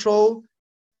risk control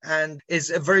and is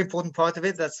a very important part of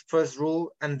it. That's the first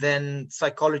rule. And then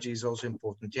psychology is also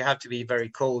important. You have to be very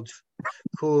cool,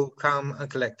 calm, and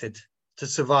collected to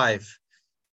survive.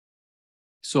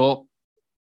 So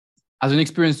as an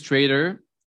experienced trader,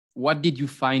 what did you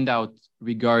find out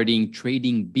regarding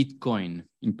trading Bitcoin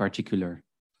in particular?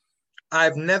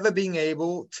 I've never been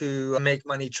able to make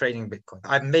money trading Bitcoin.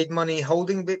 I've made money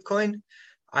holding Bitcoin.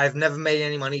 I've never made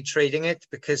any money trading it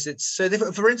because it's so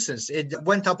different. For instance, it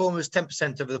went up almost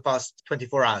 10% over the past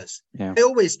 24 hours. Yeah. I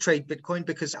always trade Bitcoin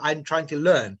because I'm trying to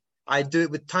learn. I do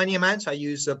it with tiny amounts. I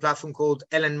use a platform called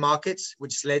LN Markets,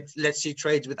 which lets you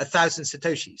trade with 1,000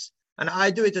 Satoshis. And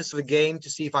I do it as a game to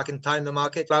see if I can time the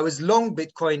market. I was long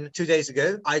Bitcoin 2 days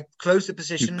ago. I closed the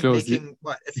position making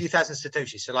a few thousand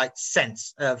Satoshis, so like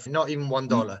cents of not even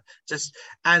 $1.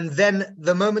 And then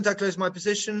the moment I closed my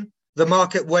position, the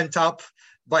market went up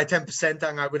by 10%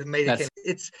 and I would have made it.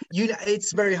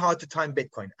 It's very hard to time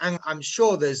Bitcoin. And I'm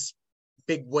sure there's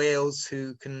big whales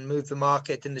who can move the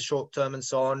market in the short term and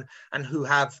so on, and who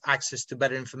have access to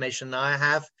better information than I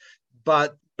have.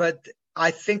 But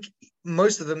I think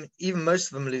most of them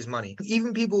lose money.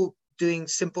 Even people doing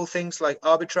simple things like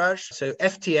arbitrage. So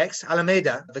FTX,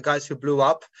 Alameda, the guys who blew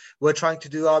up, were trying to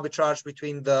do arbitrage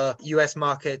between the US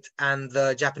market and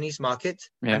the Japanese market.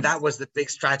 Yeah. And that was the big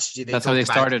strategy. That's how they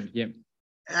started. Yeah.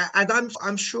 And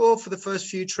I'm sure for the first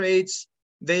few trades,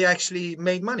 they actually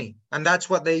made money. And that's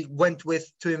what they went with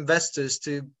to investors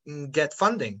to get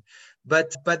funding.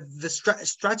 But the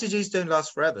strategies don't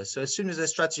last forever. So as soon as their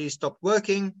strategy stopped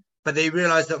working, but they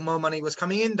realized that more money was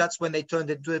coming in, that's when they turned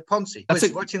it into a Ponzi. I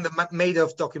was watching the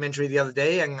Madoff documentary the other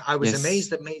day, and I was amazed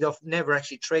that Madoff never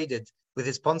actually traded with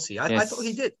his Ponzi. I thought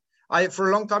he did. For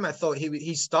a long time, I thought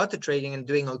he started trading and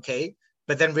doing okay,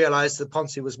 but then realized the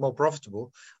Ponzi was more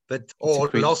profitable, or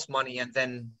lost money. And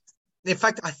then, in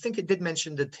fact, I think it did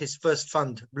mention that his first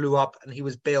fund blew up and he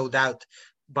was bailed out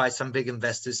by some big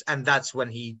investors. And that's when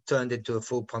he turned into a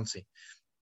full Ponzi.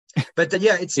 But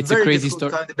yeah, it's very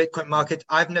difficult to time the Bitcoin market.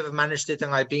 I've never managed it,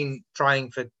 and I've been trying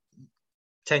for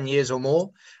 10 years or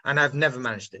more, and I've never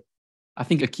managed it. I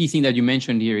think a key thing that you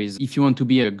mentioned here is if you want to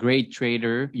be a great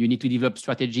trader, you need to develop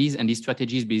strategies, and these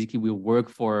strategies basically will work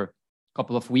for a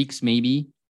couple of weeks maybe,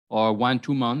 or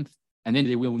 1-2 months. and then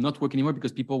they will not work anymore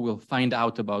because people will find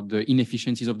out about the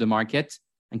inefficiencies of the market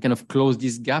and kind of close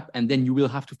this gap. And then you will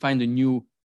have to find a new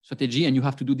strategy, and you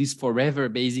have to do this forever,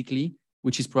 basically,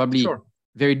 which is probably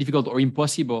very difficult or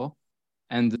impossible.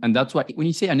 And that's why when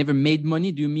you say I never made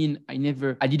money, do you mean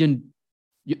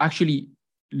you actually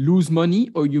lose money,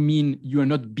 or you mean you are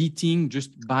not beating,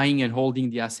 just buying and holding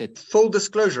the asset? Full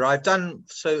disclosure, I've done,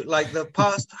 so like the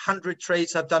past 100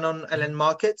 trades I've done on LN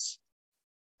markets,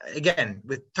 again,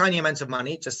 with tiny amounts of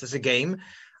money, just as a game,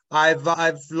 I've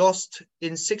lost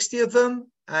in 60 of them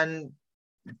and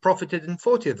profited in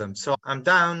 40 of them. So I'm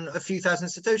down a few thousand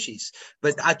Satoshis,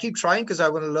 but I keep trying because I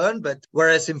want to learn. But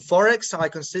whereas in Forex, I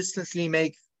consistently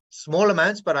make small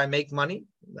amounts, but I make money.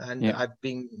 And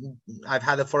I've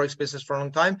had a Forex business for a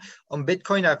long time. On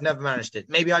Bitcoin, I've never managed it.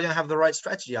 Maybe I don't have the right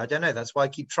strategy. I don't know. That's why I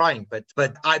keep trying. But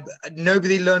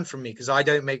nobody learned from me because I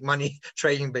don't make money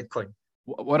trading Bitcoin.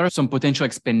 What are some potential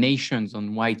explanations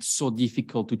on why it's so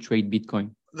difficult to trade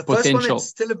Bitcoin? The first one, it's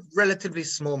still a relatively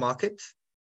small market.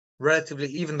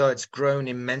 Even though it's grown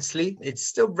immensely, it's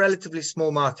still relatively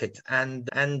small market, and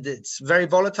it's very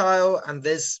volatile, and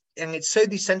it's so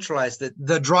decentralized that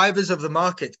the drivers of the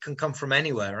market can come from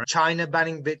anywhere. China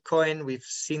banning Bitcoin, we've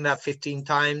seen that 15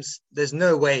 times. There's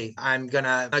no way I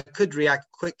could react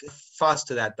fast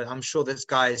to that, but I'm sure there's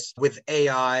guys with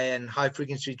AI and high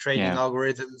frequency trading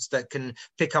algorithms that can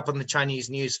pick up on the Chinese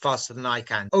news faster than I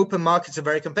can. Open markets are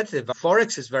very competitive.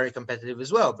 Forex is very competitive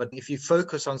as well, but if you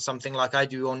focus on something like I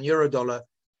do on Eurodollar,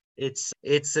 it's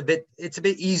a bit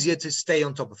easier to stay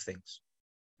on top of things.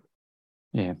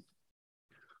 Yeah.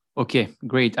 Okay,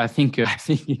 great. I think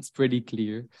it's pretty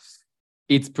clear.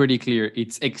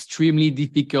 It's extremely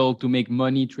difficult to make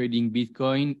money trading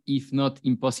Bitcoin, if not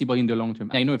impossible in the long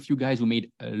term. I know a few guys who made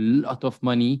a lot of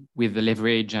money with the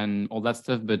leverage and all that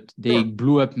stuff, but they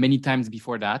blew up many times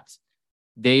before that.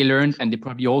 They learned, and they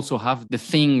probably also have the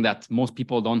thing that most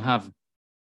people don't have.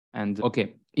 And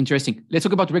okay, interesting. Let's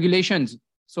talk about regulations.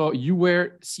 So you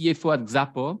were CFO at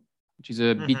Xapo, which is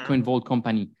a Bitcoin vault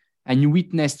company, and you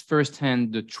witnessed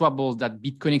firsthand the troubles that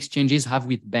Bitcoin exchanges have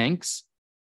with banks.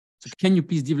 So can you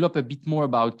please develop a bit more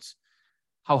about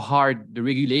how hard the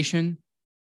regulation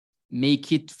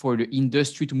make it for the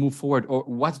industry to move forward, or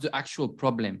what's the actual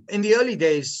problem? In the early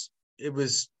days, it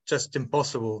was just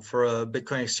impossible for a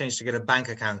Bitcoin exchange to get a bank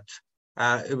account.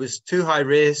 It was too high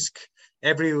risk.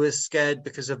 Everyone was scared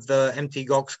because of the Mt.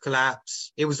 Gox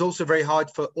collapse. It was also very hard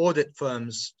for audit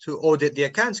firms to audit the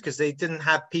accounts because they didn't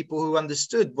have people who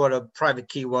understood what a private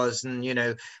key was, and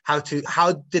how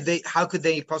could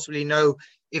they possibly know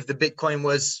if the Bitcoin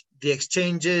was the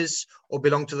exchanges or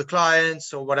belonged to the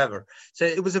clients or whatever. So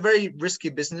it was a very risky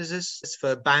business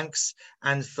for banks,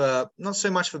 and for not so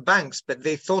much for banks, but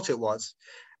they thought it was.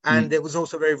 And it was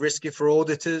also very risky for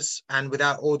auditors, and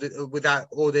without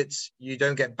audits, you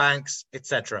don't get banks,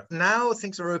 etc. Now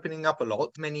things are opening up a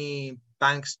lot. Many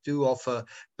banks do offer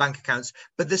bank accounts,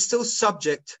 but they're still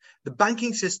subject. The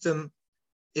banking system,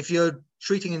 if you're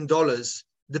treating in dollars,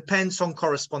 depends on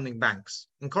corresponding banks.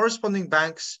 And corresponding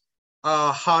banks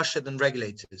are harsher than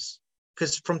regulators,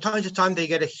 because from time to time they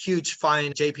get a huge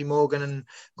fine. JP Morgan and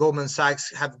Goldman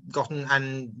Sachs have gotten,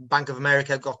 and Bank of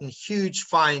America have gotten huge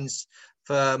fines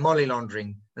for money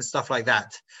laundering and stuff like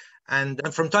that. And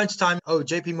from time to time,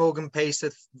 JP Morgan pays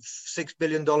a $6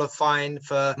 billion fine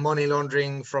for money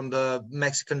laundering from the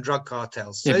Mexican drug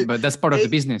cartels. Yeah, but that's part of the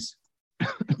business.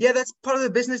 Yeah, that's part of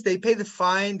the business. They pay the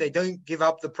fine. They don't give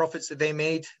up the profits that they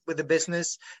made with the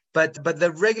business. But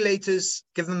the regulators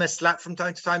give them a slap from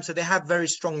time to time. So they have very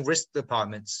strong risk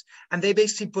departments. And they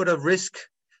basically put a risk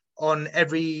on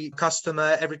every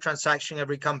customer, every transaction,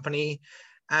 every company.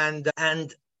 And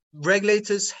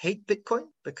regulators hate Bitcoin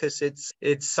because it's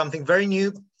something very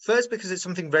new. First, because it's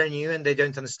something very new and they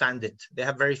don't understand it. They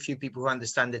have very few people who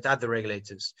understand it at the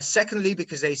regulators. Secondly,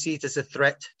 because they see it as a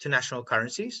threat to national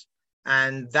currencies.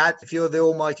 And that, if you're the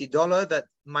almighty dollar, that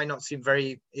might seem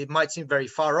very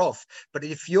far off. But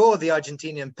if you're the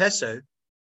Argentinian peso,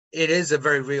 it is a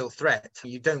very real threat.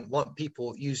 You don't want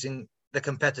people using the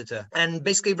competitor. And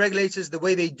basically regulators, the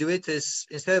way they do it is,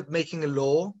 instead of making a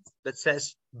law that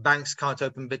says banks can't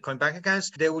open Bitcoin bank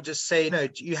accounts, they will just say, no,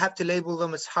 you have to label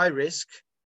them as high risk.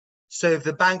 So if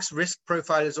the bank's risk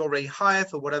profile is already higher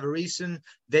for whatever reason,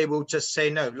 they will just say,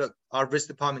 no, look, our risk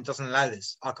department doesn't allow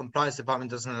this. Our compliance department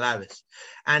doesn't allow this.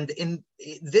 And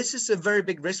this is a very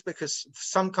big risk because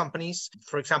some companies,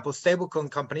 for example, stablecoin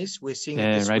companies, we're seeing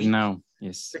it this right week, now.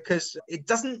 Yes. Because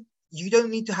you don't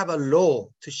need to have a law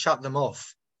to shut them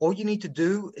off. All you need to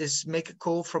do is make a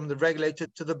call from the regulator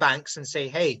to the banks and say,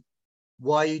 hey,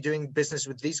 why are you doing business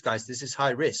with these guys? This is high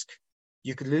risk.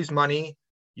 You could lose money.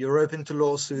 You're open to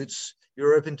lawsuits.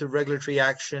 you're open to regulatory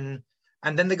action,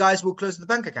 and then the guys will close the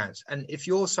bank accounts. And if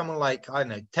you're someone like, I don't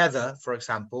know, Tether, for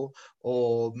example,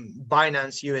 or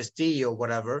Binance USD or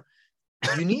whatever,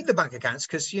 you need the bank accounts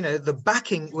because, you know, the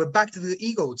backing, we're back to the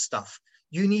ego stuff.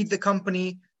 You need the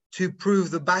company to prove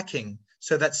the backing.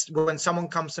 So that's when someone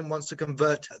comes and wants to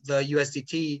convert the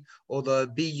USDT or the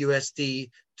BUSD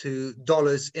to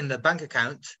dollars in the bank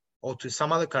account or to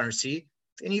some other currency,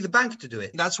 they need the bank to do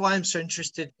it. That's why I'm so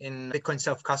interested in Bitcoin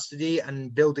self-custody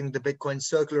and building the Bitcoin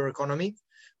circular economy,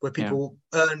 where people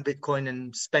earn Bitcoin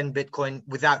and spend Bitcoin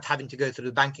without having to go through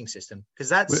the banking system. Because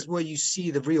that's where you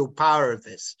see the real power of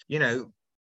this. You know,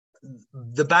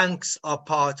 the banks are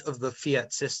part of the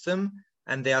fiat system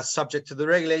and they are subject to the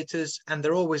regulators, and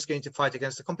they're always going to fight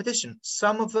against the competition.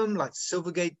 Some of them, like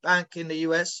Silvergate Bank in the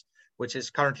US, which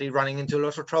is currently running into a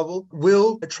lot of trouble,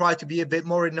 will try to be a bit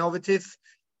more innovative,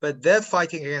 but they're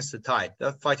fighting against the tide.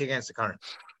 They're fighting against the current.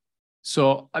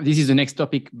 So this is the next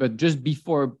topic, but just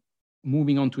before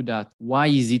moving on to that, why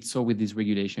is it so with these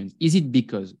regulations? Is it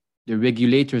because the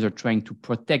regulators are trying to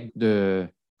protect the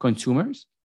consumers?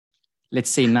 Let's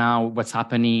say now what's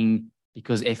happening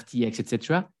because FTX,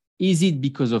 etc. Is it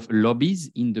because of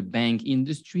lobbies in the bank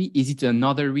industry? Is it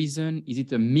another reason? Is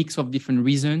it a mix of different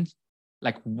reasons?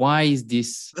 Like, why is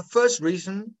this? The first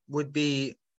reason would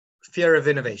be fear of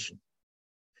innovation,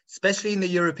 especially in the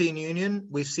European Union.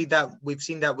 We've seen that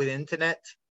with internet.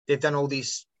 They've done all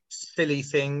these silly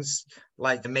things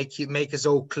like make us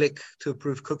all click to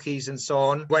approve cookies and so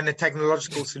on, when a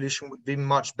technological solution would be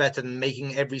much better than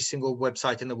making every single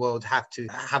website in the world have to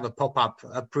have a pop-up,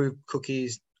 approve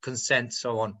cookies, consent,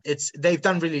 so on. They've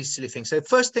done really silly things. So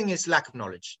first thing is lack of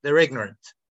knowledge. They're ignorant.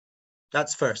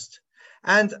 That's first.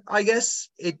 And I guess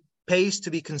it pays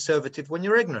to be conservative when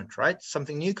you're ignorant, right?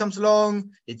 Something new comes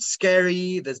along, it's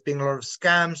scary, there's been a lot of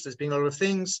scams, there's been a lot of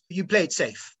things. You play it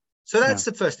safe. So that's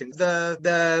the first thing.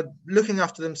 They're looking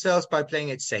after themselves by playing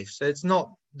it safe. So it's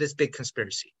not this big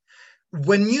conspiracy.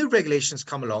 When new regulations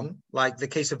come along, like the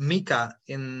case of MiCA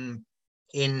in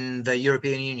the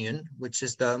European Union, which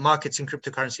is the markets in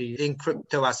cryptocurrency, in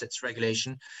crypto assets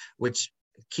regulation, which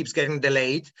keeps getting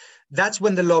delayed, that's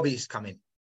when the lobbies come in.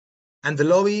 And the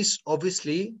lobbies,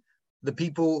 obviously, the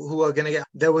people who are going to get,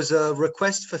 there was a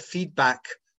request for feedback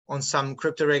on some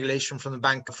crypto regulation from the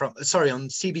bank, on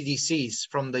CBDCs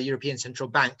from the European Central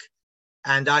Bank.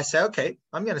 And I say, okay,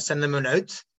 I'm going to send them a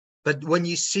note. But when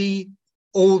you see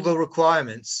all the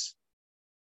requirements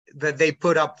that they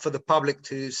put up for the public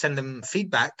to send them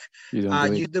feedback,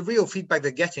 the real feedback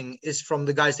they're getting is from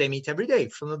the guys they meet every day,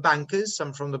 from the bankers,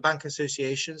 some from the bank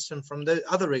associations, and from the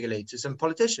other regulators and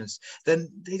politicians. Then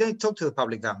they don't talk to the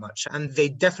public that much, and they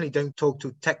definitely don't talk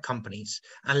to tech companies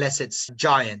unless it's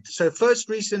giant. So first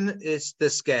reason is they're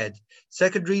scared.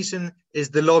 Second reason is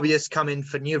the lobbyists come in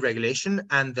for new regulation,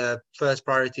 and the first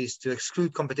priority is to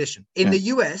exclude competition. In the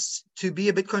US, to be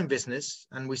a Bitcoin business,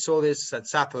 and we saw this at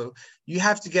Sapo, you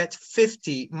have to get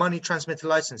 50 money transmitter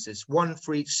licenses, one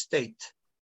for each state.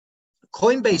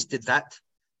 Coinbase did that.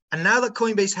 And now that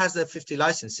Coinbase has their 50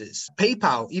 licenses,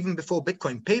 PayPal, even before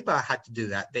Bitcoin, PayPal had to do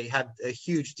that. They had a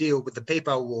huge deal with the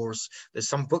PayPal wars. There's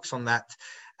some books on that.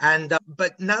 And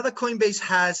but now that Coinbase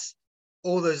has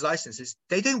all those licenses,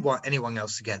 they don't want anyone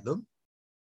else to get them.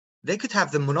 They could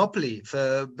have the monopoly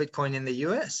for Bitcoin in the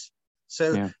US.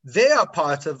 So they are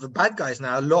part of the bad guys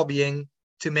now lobbying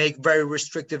to make very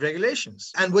restrictive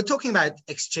regulations. And we're talking about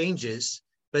exchanges,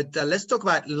 but let's talk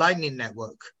about Lightning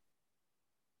Network.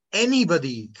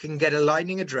 Anybody can get a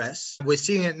Lightning address. We're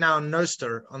seeing it now on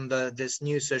Nostr, on this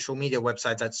new social media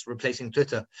website that's replacing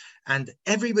Twitter. And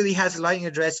everybody has a Lightning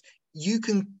address. You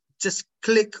can just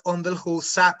click on the whole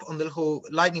SAP, on the whole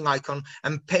Lightning icon,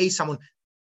 and pay someone.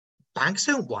 Banks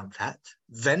don't want that.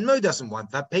 Venmo doesn't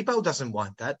want that. PayPal doesn't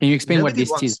want that. Can you explain what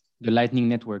this is, the Lightning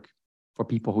Network, for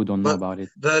people who don't know about it?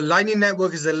 The Lightning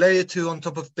Network is a layer 2 on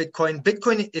top of Bitcoin.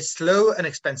 Bitcoin is slow and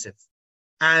expensive,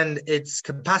 and its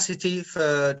capacity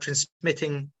for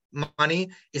transmitting money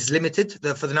is limited.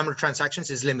 For the number of transactions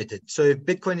is limited. So if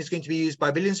Bitcoin is going to be used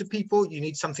by billions of people, you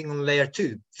need something on layer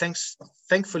 2.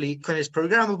 Thankfully, Bitcoin is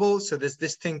programmable. So there's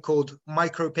this thing called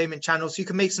micro payment channels. You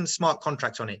can make some smart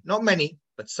contracts on it. Not many,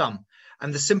 but some.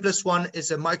 And the simplest one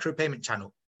is a micro payment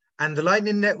channel. And the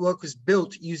Lightning Network was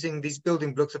built using these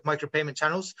building blocks of micropayment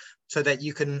channels so that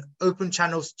you can open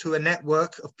channels to a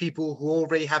network of people who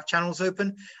already have channels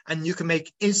open, and you can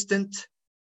make instant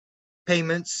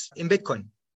payments in Bitcoin.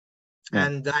 Yeah.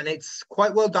 And it's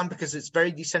quite well done because it's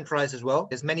very decentralized as well.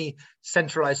 There's many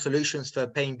centralized solutions for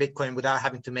paying Bitcoin without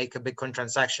having to make a Bitcoin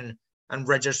transaction and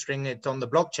registering it on the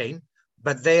blockchain,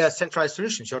 but they are centralized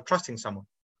solutions. You're trusting someone.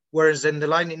 Whereas in the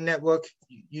Lightning Network,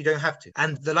 you don't have to.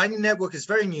 And the Lightning Network is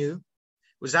very new.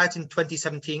 was out in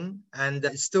 2017 and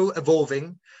it's still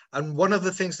evolving. And one of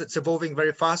the things that's evolving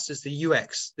very fast is the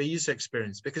UX, the user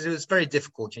experience, because it was very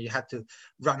difficult. You had to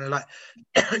run a lot.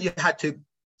 You had to,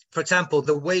 for example,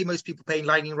 the way most people pay in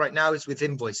Lightning right now is with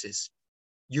invoices.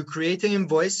 You create an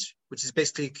invoice, which is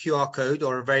basically a QR code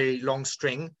or a very long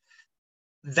string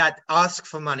that asks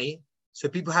for money. So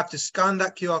people have to scan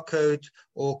that QR code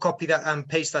or copy that and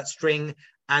paste that string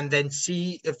and then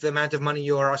see if the amount of money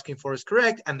you're asking for is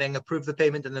correct, and then approve the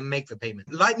payment and then make the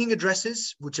payment. Lightning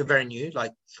addresses, which are very new,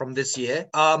 like from this year,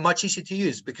 are much easier to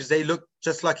use because they look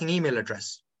just like an email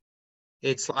address.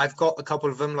 I've got a couple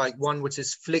of them, like one which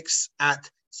is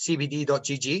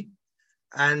flix@cbd.gg.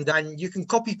 And then you can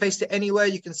copy paste it anywhere.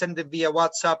 You can send it via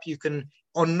WhatsApp. You can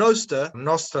on Noster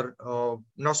or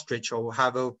Nostrich or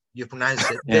however you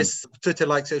pronounce it, this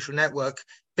Twitter-like social network.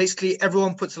 Basically,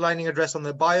 everyone puts a Lightning address on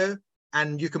their bio,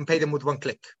 and you can pay them with one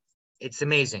click. It's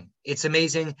amazing. It's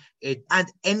amazing. And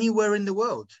anywhere in the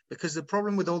world, because the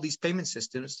problem with all these payment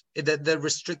systems is that they're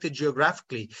restricted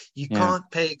geographically. You can't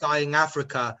pay a guy in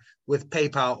Africa with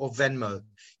PayPal or Venmo.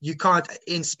 You can't.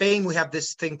 In Spain, we have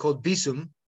this thing called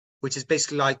Bizum, which is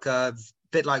basically like a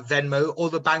bit like Venmo. All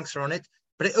the banks are on it,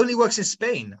 but it only works in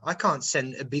Spain. I can't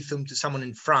send a Bizum to someone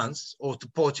in France or to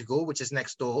Portugal, which is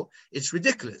next door. It's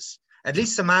ridiculous. At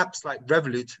least some apps like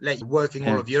Revolut let you work in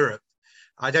all of Europe.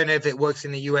 I don't know if it works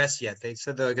in the US yet. They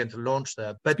said they were going to launch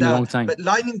there. But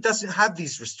Lightning doesn't have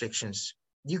these restrictions.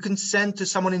 You can send to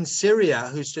someone in Syria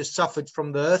who's just suffered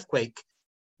from the earthquake.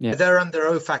 Yeah. They're under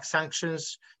OFAC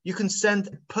sanctions. You can send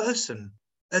a person,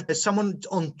 someone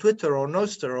on Twitter or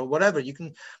Noster or whatever. You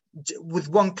can, with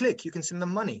one click, you can send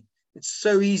them money. It's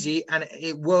so easy, and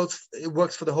it works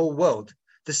for the whole world.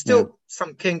 There's still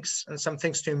some kinks and some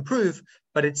things to improve,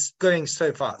 but it's going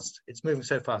so fast. It's moving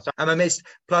so fast. I'm amazed.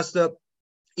 Plus,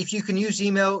 if you can use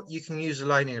email, you can use a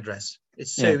Lightning address.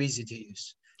 It's so easy to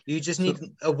use. You just need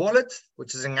a wallet,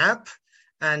 which is an app,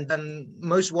 and then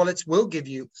most wallets will give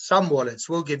you, some wallets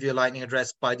will give you a Lightning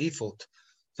address by default.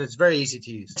 So it's very easy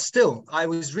to use. Still, I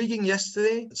was reading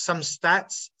yesterday some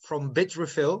stats from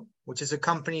Bitrefill, which is a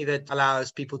company that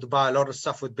allows people to buy a lot of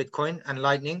stuff with Bitcoin and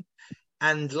Lightning.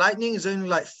 And Lightning is only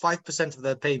like 5% of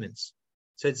their payments.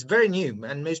 So it's very new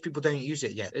and most people don't use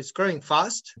it yet. It's growing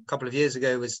fast. A couple of years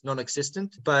ago, it was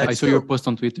non-existent. But I saw your post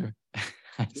on Twitter.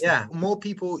 Yeah, more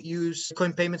people use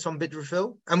coin payments on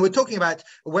Bitrefill. And we're talking about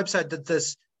a website that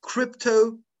does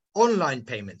crypto online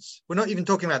payments. We're not even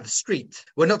talking about the street.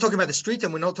 We're not talking about the street,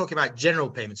 and we're not talking about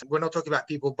general payments. We're not talking about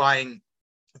people paying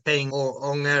or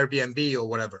on Airbnb or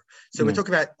whatever. So we're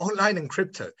talking about online and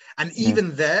crypto. And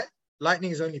even there,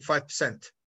 Lightning is only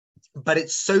 5%. But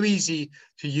it's so easy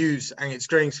to use and it's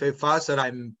growing so fast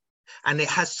and it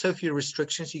has so few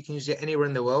restrictions. You can use it anywhere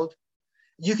in the world.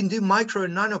 You can do micro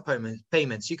and nano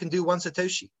payments. You can do one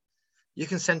Satoshi. You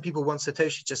can send people one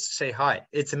Satoshi just to say hi.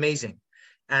 It's amazing.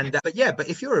 And but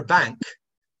if you're a bank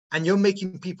and you're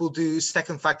making people do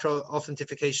second factor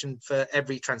authentication for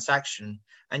every transaction,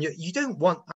 and you're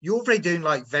already doing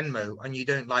like Venmo and you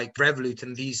don't like Revolut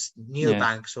and these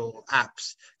neobanks or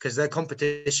apps because they're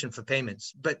competition for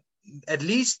payments. But at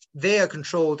least they are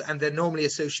controlled and they're normally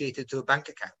associated to a bank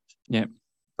account. Yeah.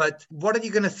 But what are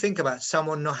you going to think about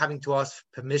someone not having to ask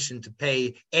permission to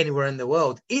pay anywhere in the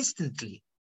world instantly?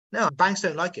 No, banks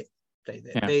don't like it.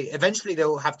 They eventually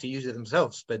they'll have to use it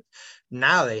themselves, but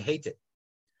now they hate it.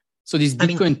 So this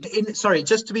Bitcoin.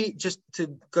 Just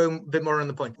to go a bit more on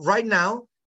the point. Right now,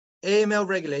 AML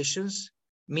regulations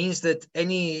means that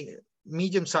any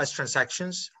medium-sized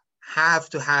transactions have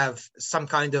to have some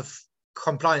kind of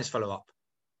compliance follow-up.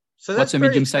 So what's a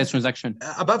medium-sized transaction?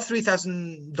 Above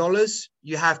 $3,000,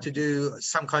 you have to do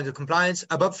some kind of compliance.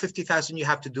 Above $50,000, you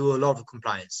have to do a lot of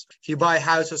compliance. If you buy a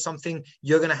house or something,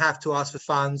 you're going to have to ask for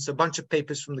funds, a bunch of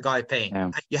papers from the guy paying. Yeah.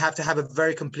 You have to have a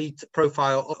very complete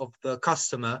profile of the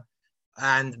customer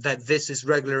and that this is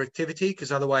regular activity,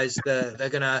 because otherwise they're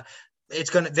going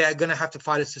to have to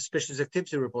file a suspicious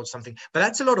activity report or something. But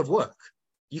that's a lot of work.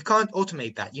 You can't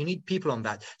automate that. You need people on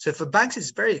that. So for banks,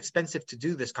 it's very expensive to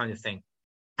do this kind of thing.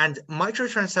 And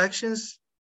microtransactions,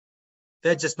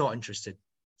 they're just not interested,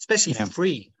 especially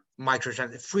free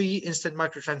instant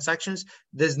microtransactions.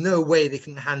 There's no way they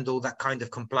can handle that kind of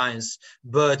compliance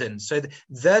burden. So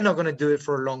they're not going to do it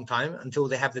for a long time until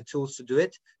they have the tools to do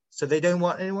it. So they don't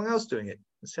want anyone else doing it.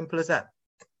 As simple as that.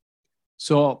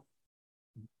 So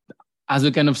as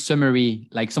a kind of summary,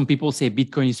 like some people say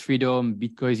Bitcoin is freedom,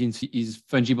 Bitcoin is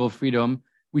fungible freedom,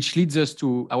 which leads us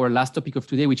to our last topic of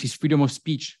today, which is freedom of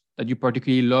speech, that you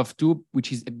particularly love too,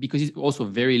 which is because it's also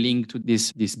very linked to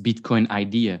this Bitcoin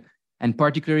idea, and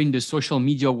particularly in the social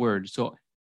media world. So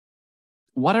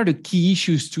What are the key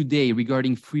issues today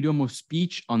regarding freedom of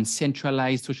speech on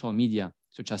centralized social media,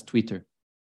 such as Twitter?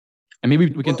 And maybe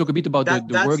we can talk a bit about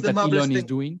the work that Elon is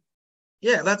doing.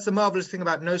 Yeah, that's the marvelous thing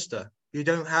about Nostr. You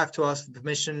don't have to ask for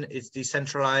permission. It's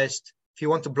decentralized. If you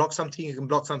want to block something, you can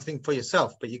block something for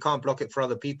yourself, but you can't block it for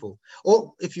other people.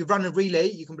 Or if you run a relay,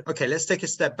 you can. Okay, let's take a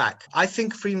step back. I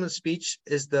think freedom of speech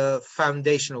is the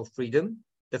foundational freedom,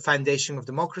 the foundation of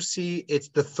democracy. It's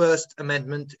the First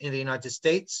Amendment in the United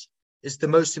States. It's the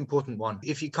most important one.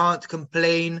 If you can't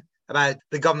complain about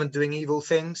the government doing evil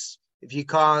things, if you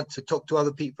can't talk to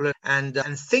other people and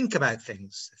think about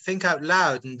things, think out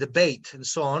loud and debate and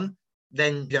so on,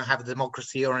 then you don't have a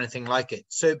democracy or anything like it.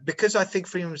 So because I think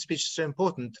freedom of speech is so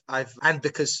important, and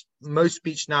because most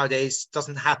speech nowadays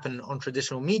doesn't happen on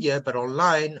traditional media, but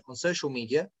online, on social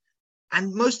media,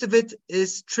 and most of it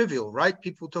is trivial, right?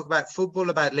 People talk about football,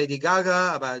 about Lady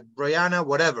Gaga, about Rihanna,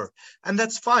 whatever. And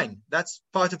that's fine. That's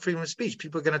part of freedom of speech.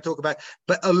 People are going to talk about,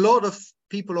 but a lot of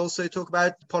people also talk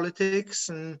about politics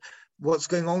and what's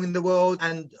going on in the world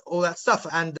and all that stuff.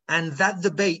 And that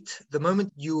debate, the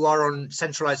moment you are on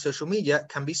centralized social media,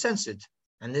 can be censored.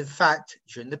 And in fact,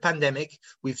 during the pandemic,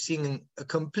 we've seen a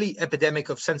complete epidemic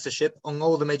of censorship on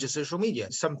all the major social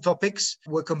media. Some topics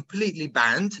were completely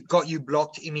banned, got you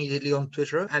blocked immediately on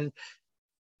Twitter. And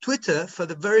Twitter, for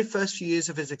the very first few years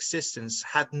of its existence,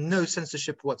 had no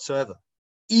censorship whatsoever.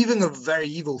 Even of very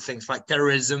evil things like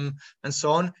terrorism and so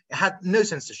on, it had no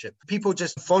censorship. People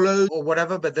just followed or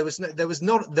whatever, but there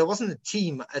wasn't a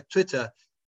team at Twitter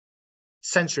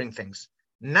censoring things.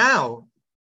 Now,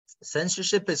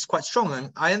 censorship is quite strong,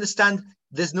 and I understand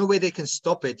there's no way they can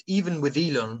stop it, even with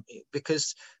Elon,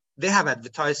 because they have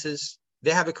advertisers,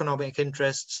 they have economic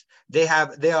interests, they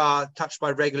are touched by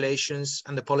regulations,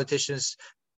 and the politicians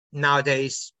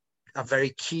nowadays are very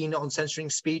keen on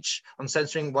censoring speech, on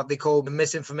censoring what they call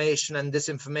misinformation and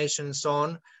disinformation and so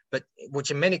on, but which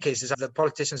in many cases the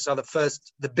politicians are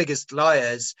the biggest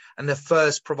liars and the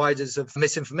first providers of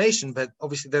misinformation, but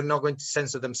obviously they're not going to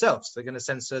censor themselves. They're going to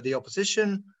censor the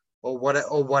opposition or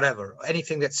whatever,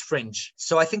 anything that's fringe.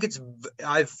 So I think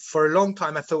for a long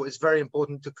time, I thought it's very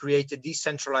important to create a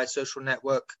decentralized social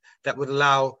network that would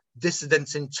allow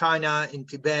dissidents in China, in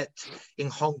Tibet,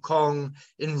 in Hong Kong,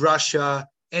 in Russia,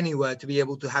 anywhere to be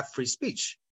able to have free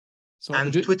speech.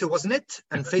 And Twitter wasn't it,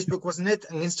 and Facebook wasn't it,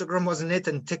 and Instagram wasn't it,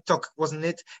 and TikTok wasn't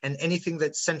it, and anything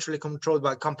that's centrally controlled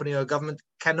by a company or a government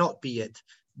cannot be it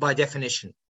by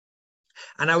definition.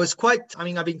 And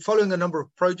I've been following a number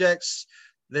of projects.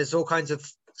 There's all kinds of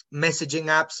messaging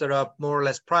apps that are more or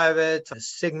less private. There's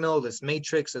Signal, there's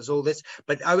Matrix, there's all this.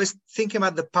 But I was thinking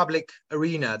about the public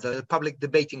arena, the public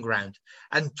debating ground.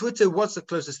 And Twitter was the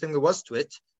closest thing there was to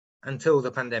it until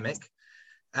the pandemic.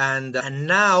 And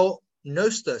now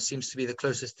Nostr seems to be the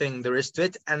closest thing there is to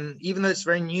it. And even though it's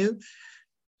very new,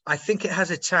 I think it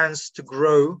has a chance to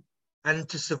grow and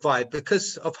to survive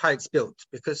because of how it's built,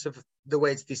 because of the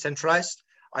way it's decentralized.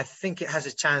 I think it has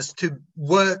a chance to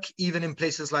work even in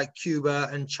places like Cuba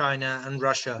and China and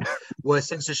Russia, where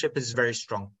censorship is very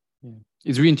strong. Yeah.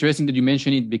 It's really interesting that you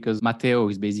mention it, because Matteo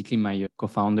is basically my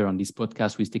co-founder on this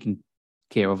podcast, who is taking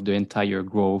care of the entire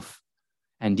growth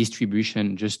and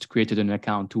distribution. Just created an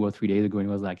account 2 or 3 days ago and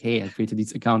was like, hey, I created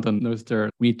this account on Nostr.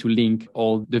 We need to link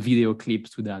all the video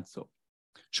clips to that. So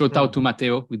shout out to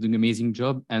Matteo, who's doing an amazing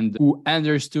job and who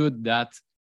understood that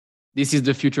this is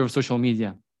the future of social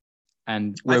media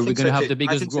and where we're going to have the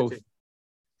biggest growth.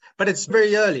 But it's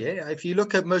very early. If you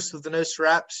look at most of the Nostr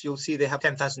apps, you'll see they have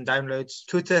 10,000 downloads.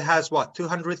 Twitter has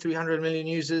 200, 300 million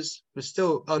users. We're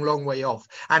still a long way off.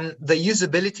 And the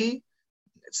usability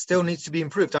still needs to be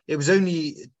improved. It was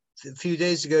only a few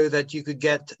days ago that you could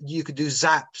do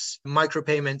zaps,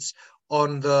 micropayments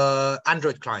on the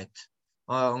Android client,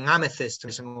 on Amethyst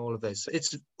and all of those.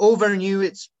 It's all very new.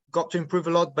 It's got to improve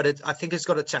a lot, but I think it's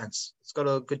got a chance. It's got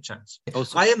a good chance.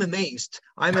 Also, I am amazed.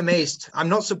 I'm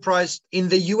not surprised. In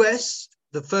the US,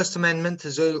 the First Amendment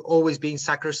has always been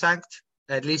sacrosanct,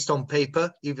 at least on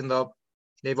paper, even though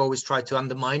they've always tried to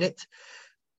undermine it.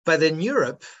 But in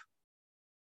Europe,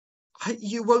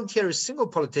 you won't hear a single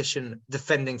politician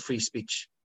defending free speech.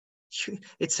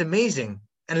 It's amazing.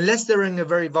 Unless they're in a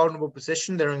very vulnerable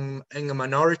position, they're in a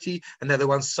minority and they're the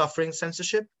ones suffering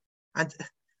censorship. And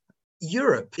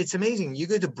Europe, it's amazing. You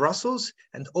go to Brussels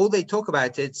and all they talk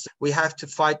about is we have to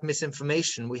fight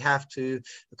misinformation. We have to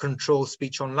control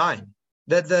speech online.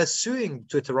 They're suing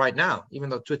Twitter right now,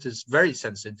 even though Twitter's very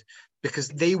censored, because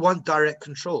they want direct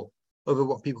control over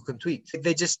what people can tweet.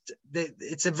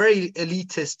 It's a very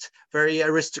elitist, very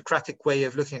aristocratic way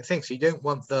of looking at things. You don't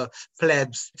want the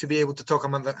plebs to be able to talk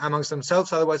amongst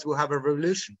themselves. Otherwise, we'll have a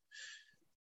revolution.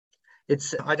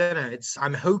 I don't know.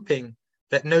 I'm hoping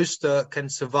that Nostr can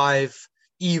survive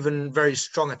even very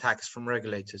strong attacks from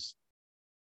regulators.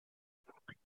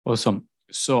 Awesome.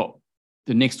 So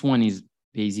the next one is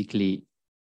basically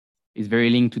is very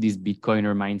linked to this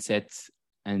Bitcoiner mindset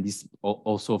and this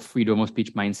also freedom of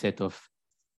speech mindset of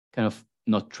kind of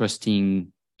not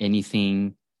trusting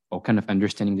anything or kind of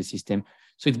understanding the system.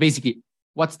 So it's basically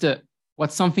what's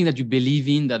something that you believe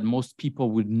in that most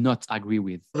people would not agree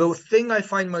with? The thing I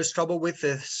find most trouble with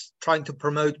is trying to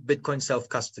promote Bitcoin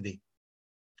self-custody.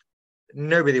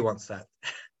 Nobody wants that.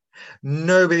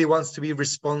 Nobody wants to be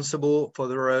responsible for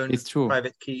their own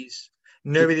private keys.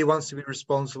 Nobody wants to be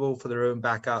responsible for their own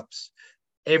backups.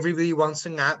 Everybody wants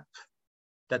an app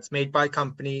that's made by a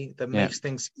company that makes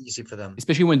things easy for them.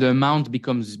 Especially when the amount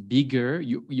becomes bigger,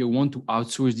 you want to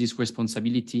outsource this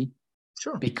responsibility.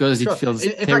 Sure. Because it feels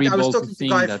in terrible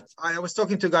fact, I was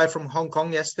talking to a guy from Hong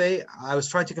Kong yesterday. I was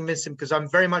trying to convince him because I'm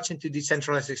very much into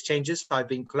decentralized exchanges. I've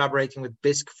been collaborating with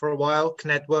BISC for a while.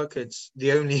 Network, it's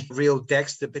the only real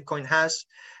DEX that Bitcoin has.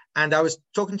 And I was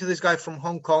talking to this guy from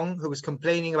Hong Kong who was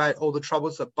complaining about all the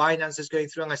troubles that Binance is going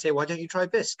through. And I say, why don't you try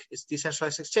BISC? It's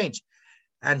decentralized exchange.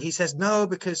 And he says, no,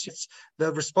 because it's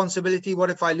the responsibility. What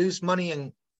if I lose money?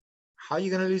 And how are you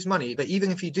going to lose money? But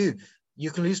even if you do, you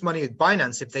can lose money with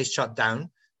Binance if they shut down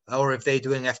or if they're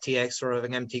doing FTX or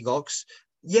having empty GOX.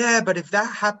 Yeah, but if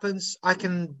that happens, I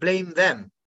can blame them.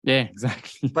 Yeah,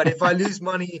 exactly. But if I lose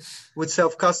money with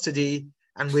self-custody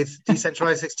and with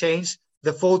decentralized exchange,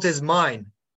 the fault is mine.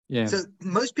 Yeah. So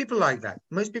most people like that.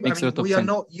 Most people, we are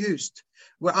not used.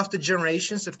 We're after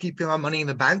generations of keeping our money in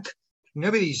the bank.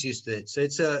 Nobody's used to it.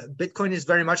 So Bitcoin is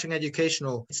very much an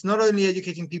educational. It's not only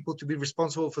educating people to be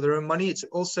responsible for their own money, it's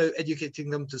also educating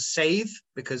them to save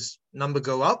because numbers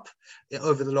go up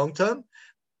over the long term.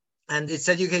 And it's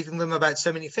educating them about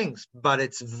so many things, but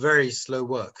it's very slow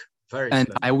work. Very slow.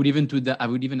 I would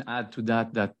even add to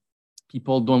that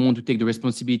people don't want to take the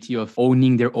responsibility of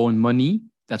owning their own money.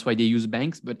 That's why they use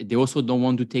banks, but they also don't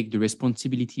want to take the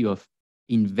responsibility of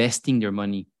investing their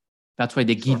money. That's why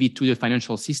they give it to the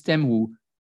financial system who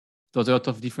does a lot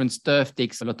of different stuff,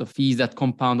 takes a lot of fees that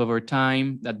compound over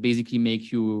time, that basically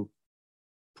make you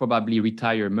probably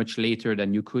retire much later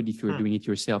than you could if you were doing it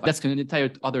yourself. That's an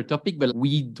entire other topic, but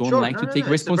we don't like to take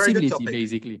responsibility,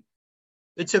 basically.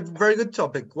 It's a very good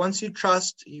topic. Once you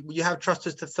have trust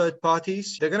as to third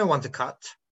parties, they're going to want to cut.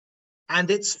 And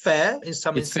it's fair in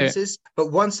some instances,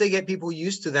 but once they get people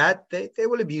used to that, they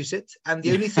will abuse it. And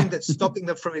the only thing that's stopping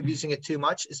them from abusing it too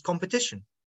much is competition.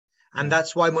 And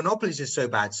that's why monopolies is so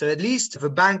bad. So at least if a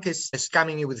bank is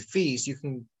scamming you with fees, you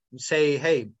can say,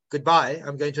 hey, goodbye,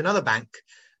 I'm going to another bank,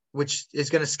 which is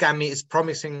going to scam me, is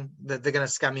promising that they're going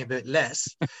to scam me a bit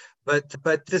less.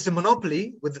 But there's a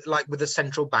monopoly with a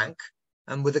central bank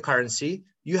and with the currency,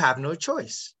 you have no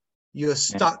choice. You're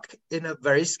stuck in a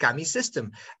very scammy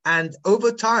system. And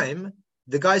over time,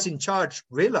 the guys in charge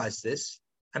realize this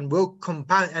and will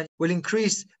compound and will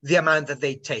increase the amount that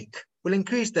they take, will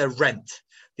increase their rent,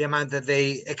 the amount that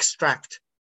they extract.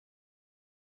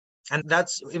 And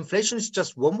inflation is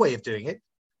just one way of doing it.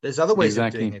 There's other ways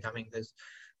of doing it. I mean,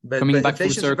 but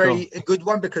inflation is a good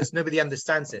one because nobody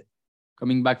understands it.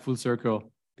 Coming back full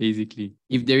circle, basically.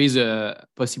 If there is a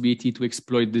possibility to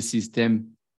exploit the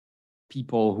system,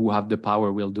 people who have the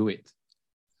power will do it.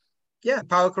 Yeah,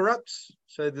 power corrupts.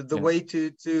 So the way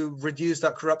to reduce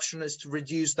that corruption is to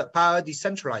reduce that power,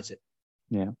 decentralize it.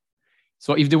 Yeah.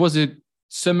 So if there was a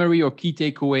summary or key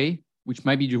takeaway, which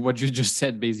might be what you just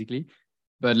said, basically,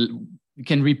 but you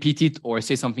can repeat it or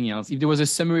say something else. If there was a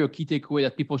summary or key takeaway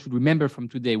that people should remember from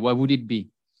today, what would it be?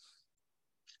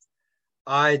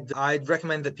 I'd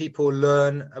recommend that people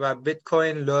learn about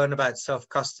Bitcoin, learn about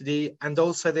self-custody, and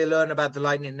also they learn about the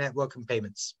Lightning Network and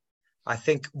payments. I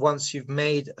think once you've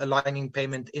made a Lightning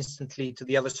payment instantly to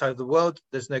the other side of the world,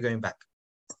 there's no going back.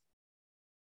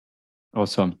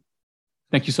 Awesome.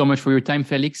 Thank you so much for your time,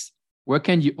 Felix. Where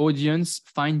can the audience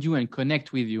find you and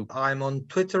connect with you? I'm on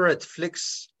Twitter at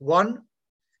Felix1,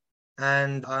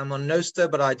 and I'm on Nostr,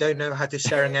 but I don't know how to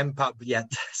share an MPub yet.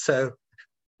 So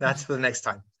that's for the next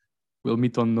time. We'll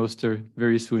meet on Nostr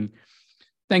very soon.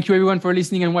 Thank you, everyone, for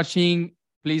listening and watching.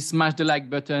 Please smash the like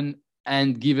button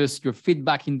and give us your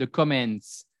feedback in the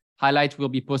comments. Highlight will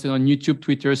be posted on YouTube,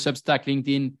 Twitter, Substack,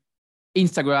 LinkedIn,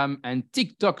 Instagram, and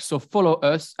TikTok. So follow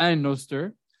us and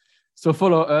Nostr. So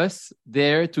follow us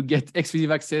there to get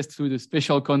exclusive access to the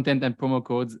special content and promo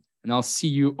codes. And I'll see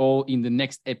you all in the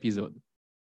next episode.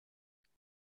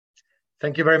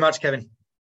 Thank you very much, Kevin.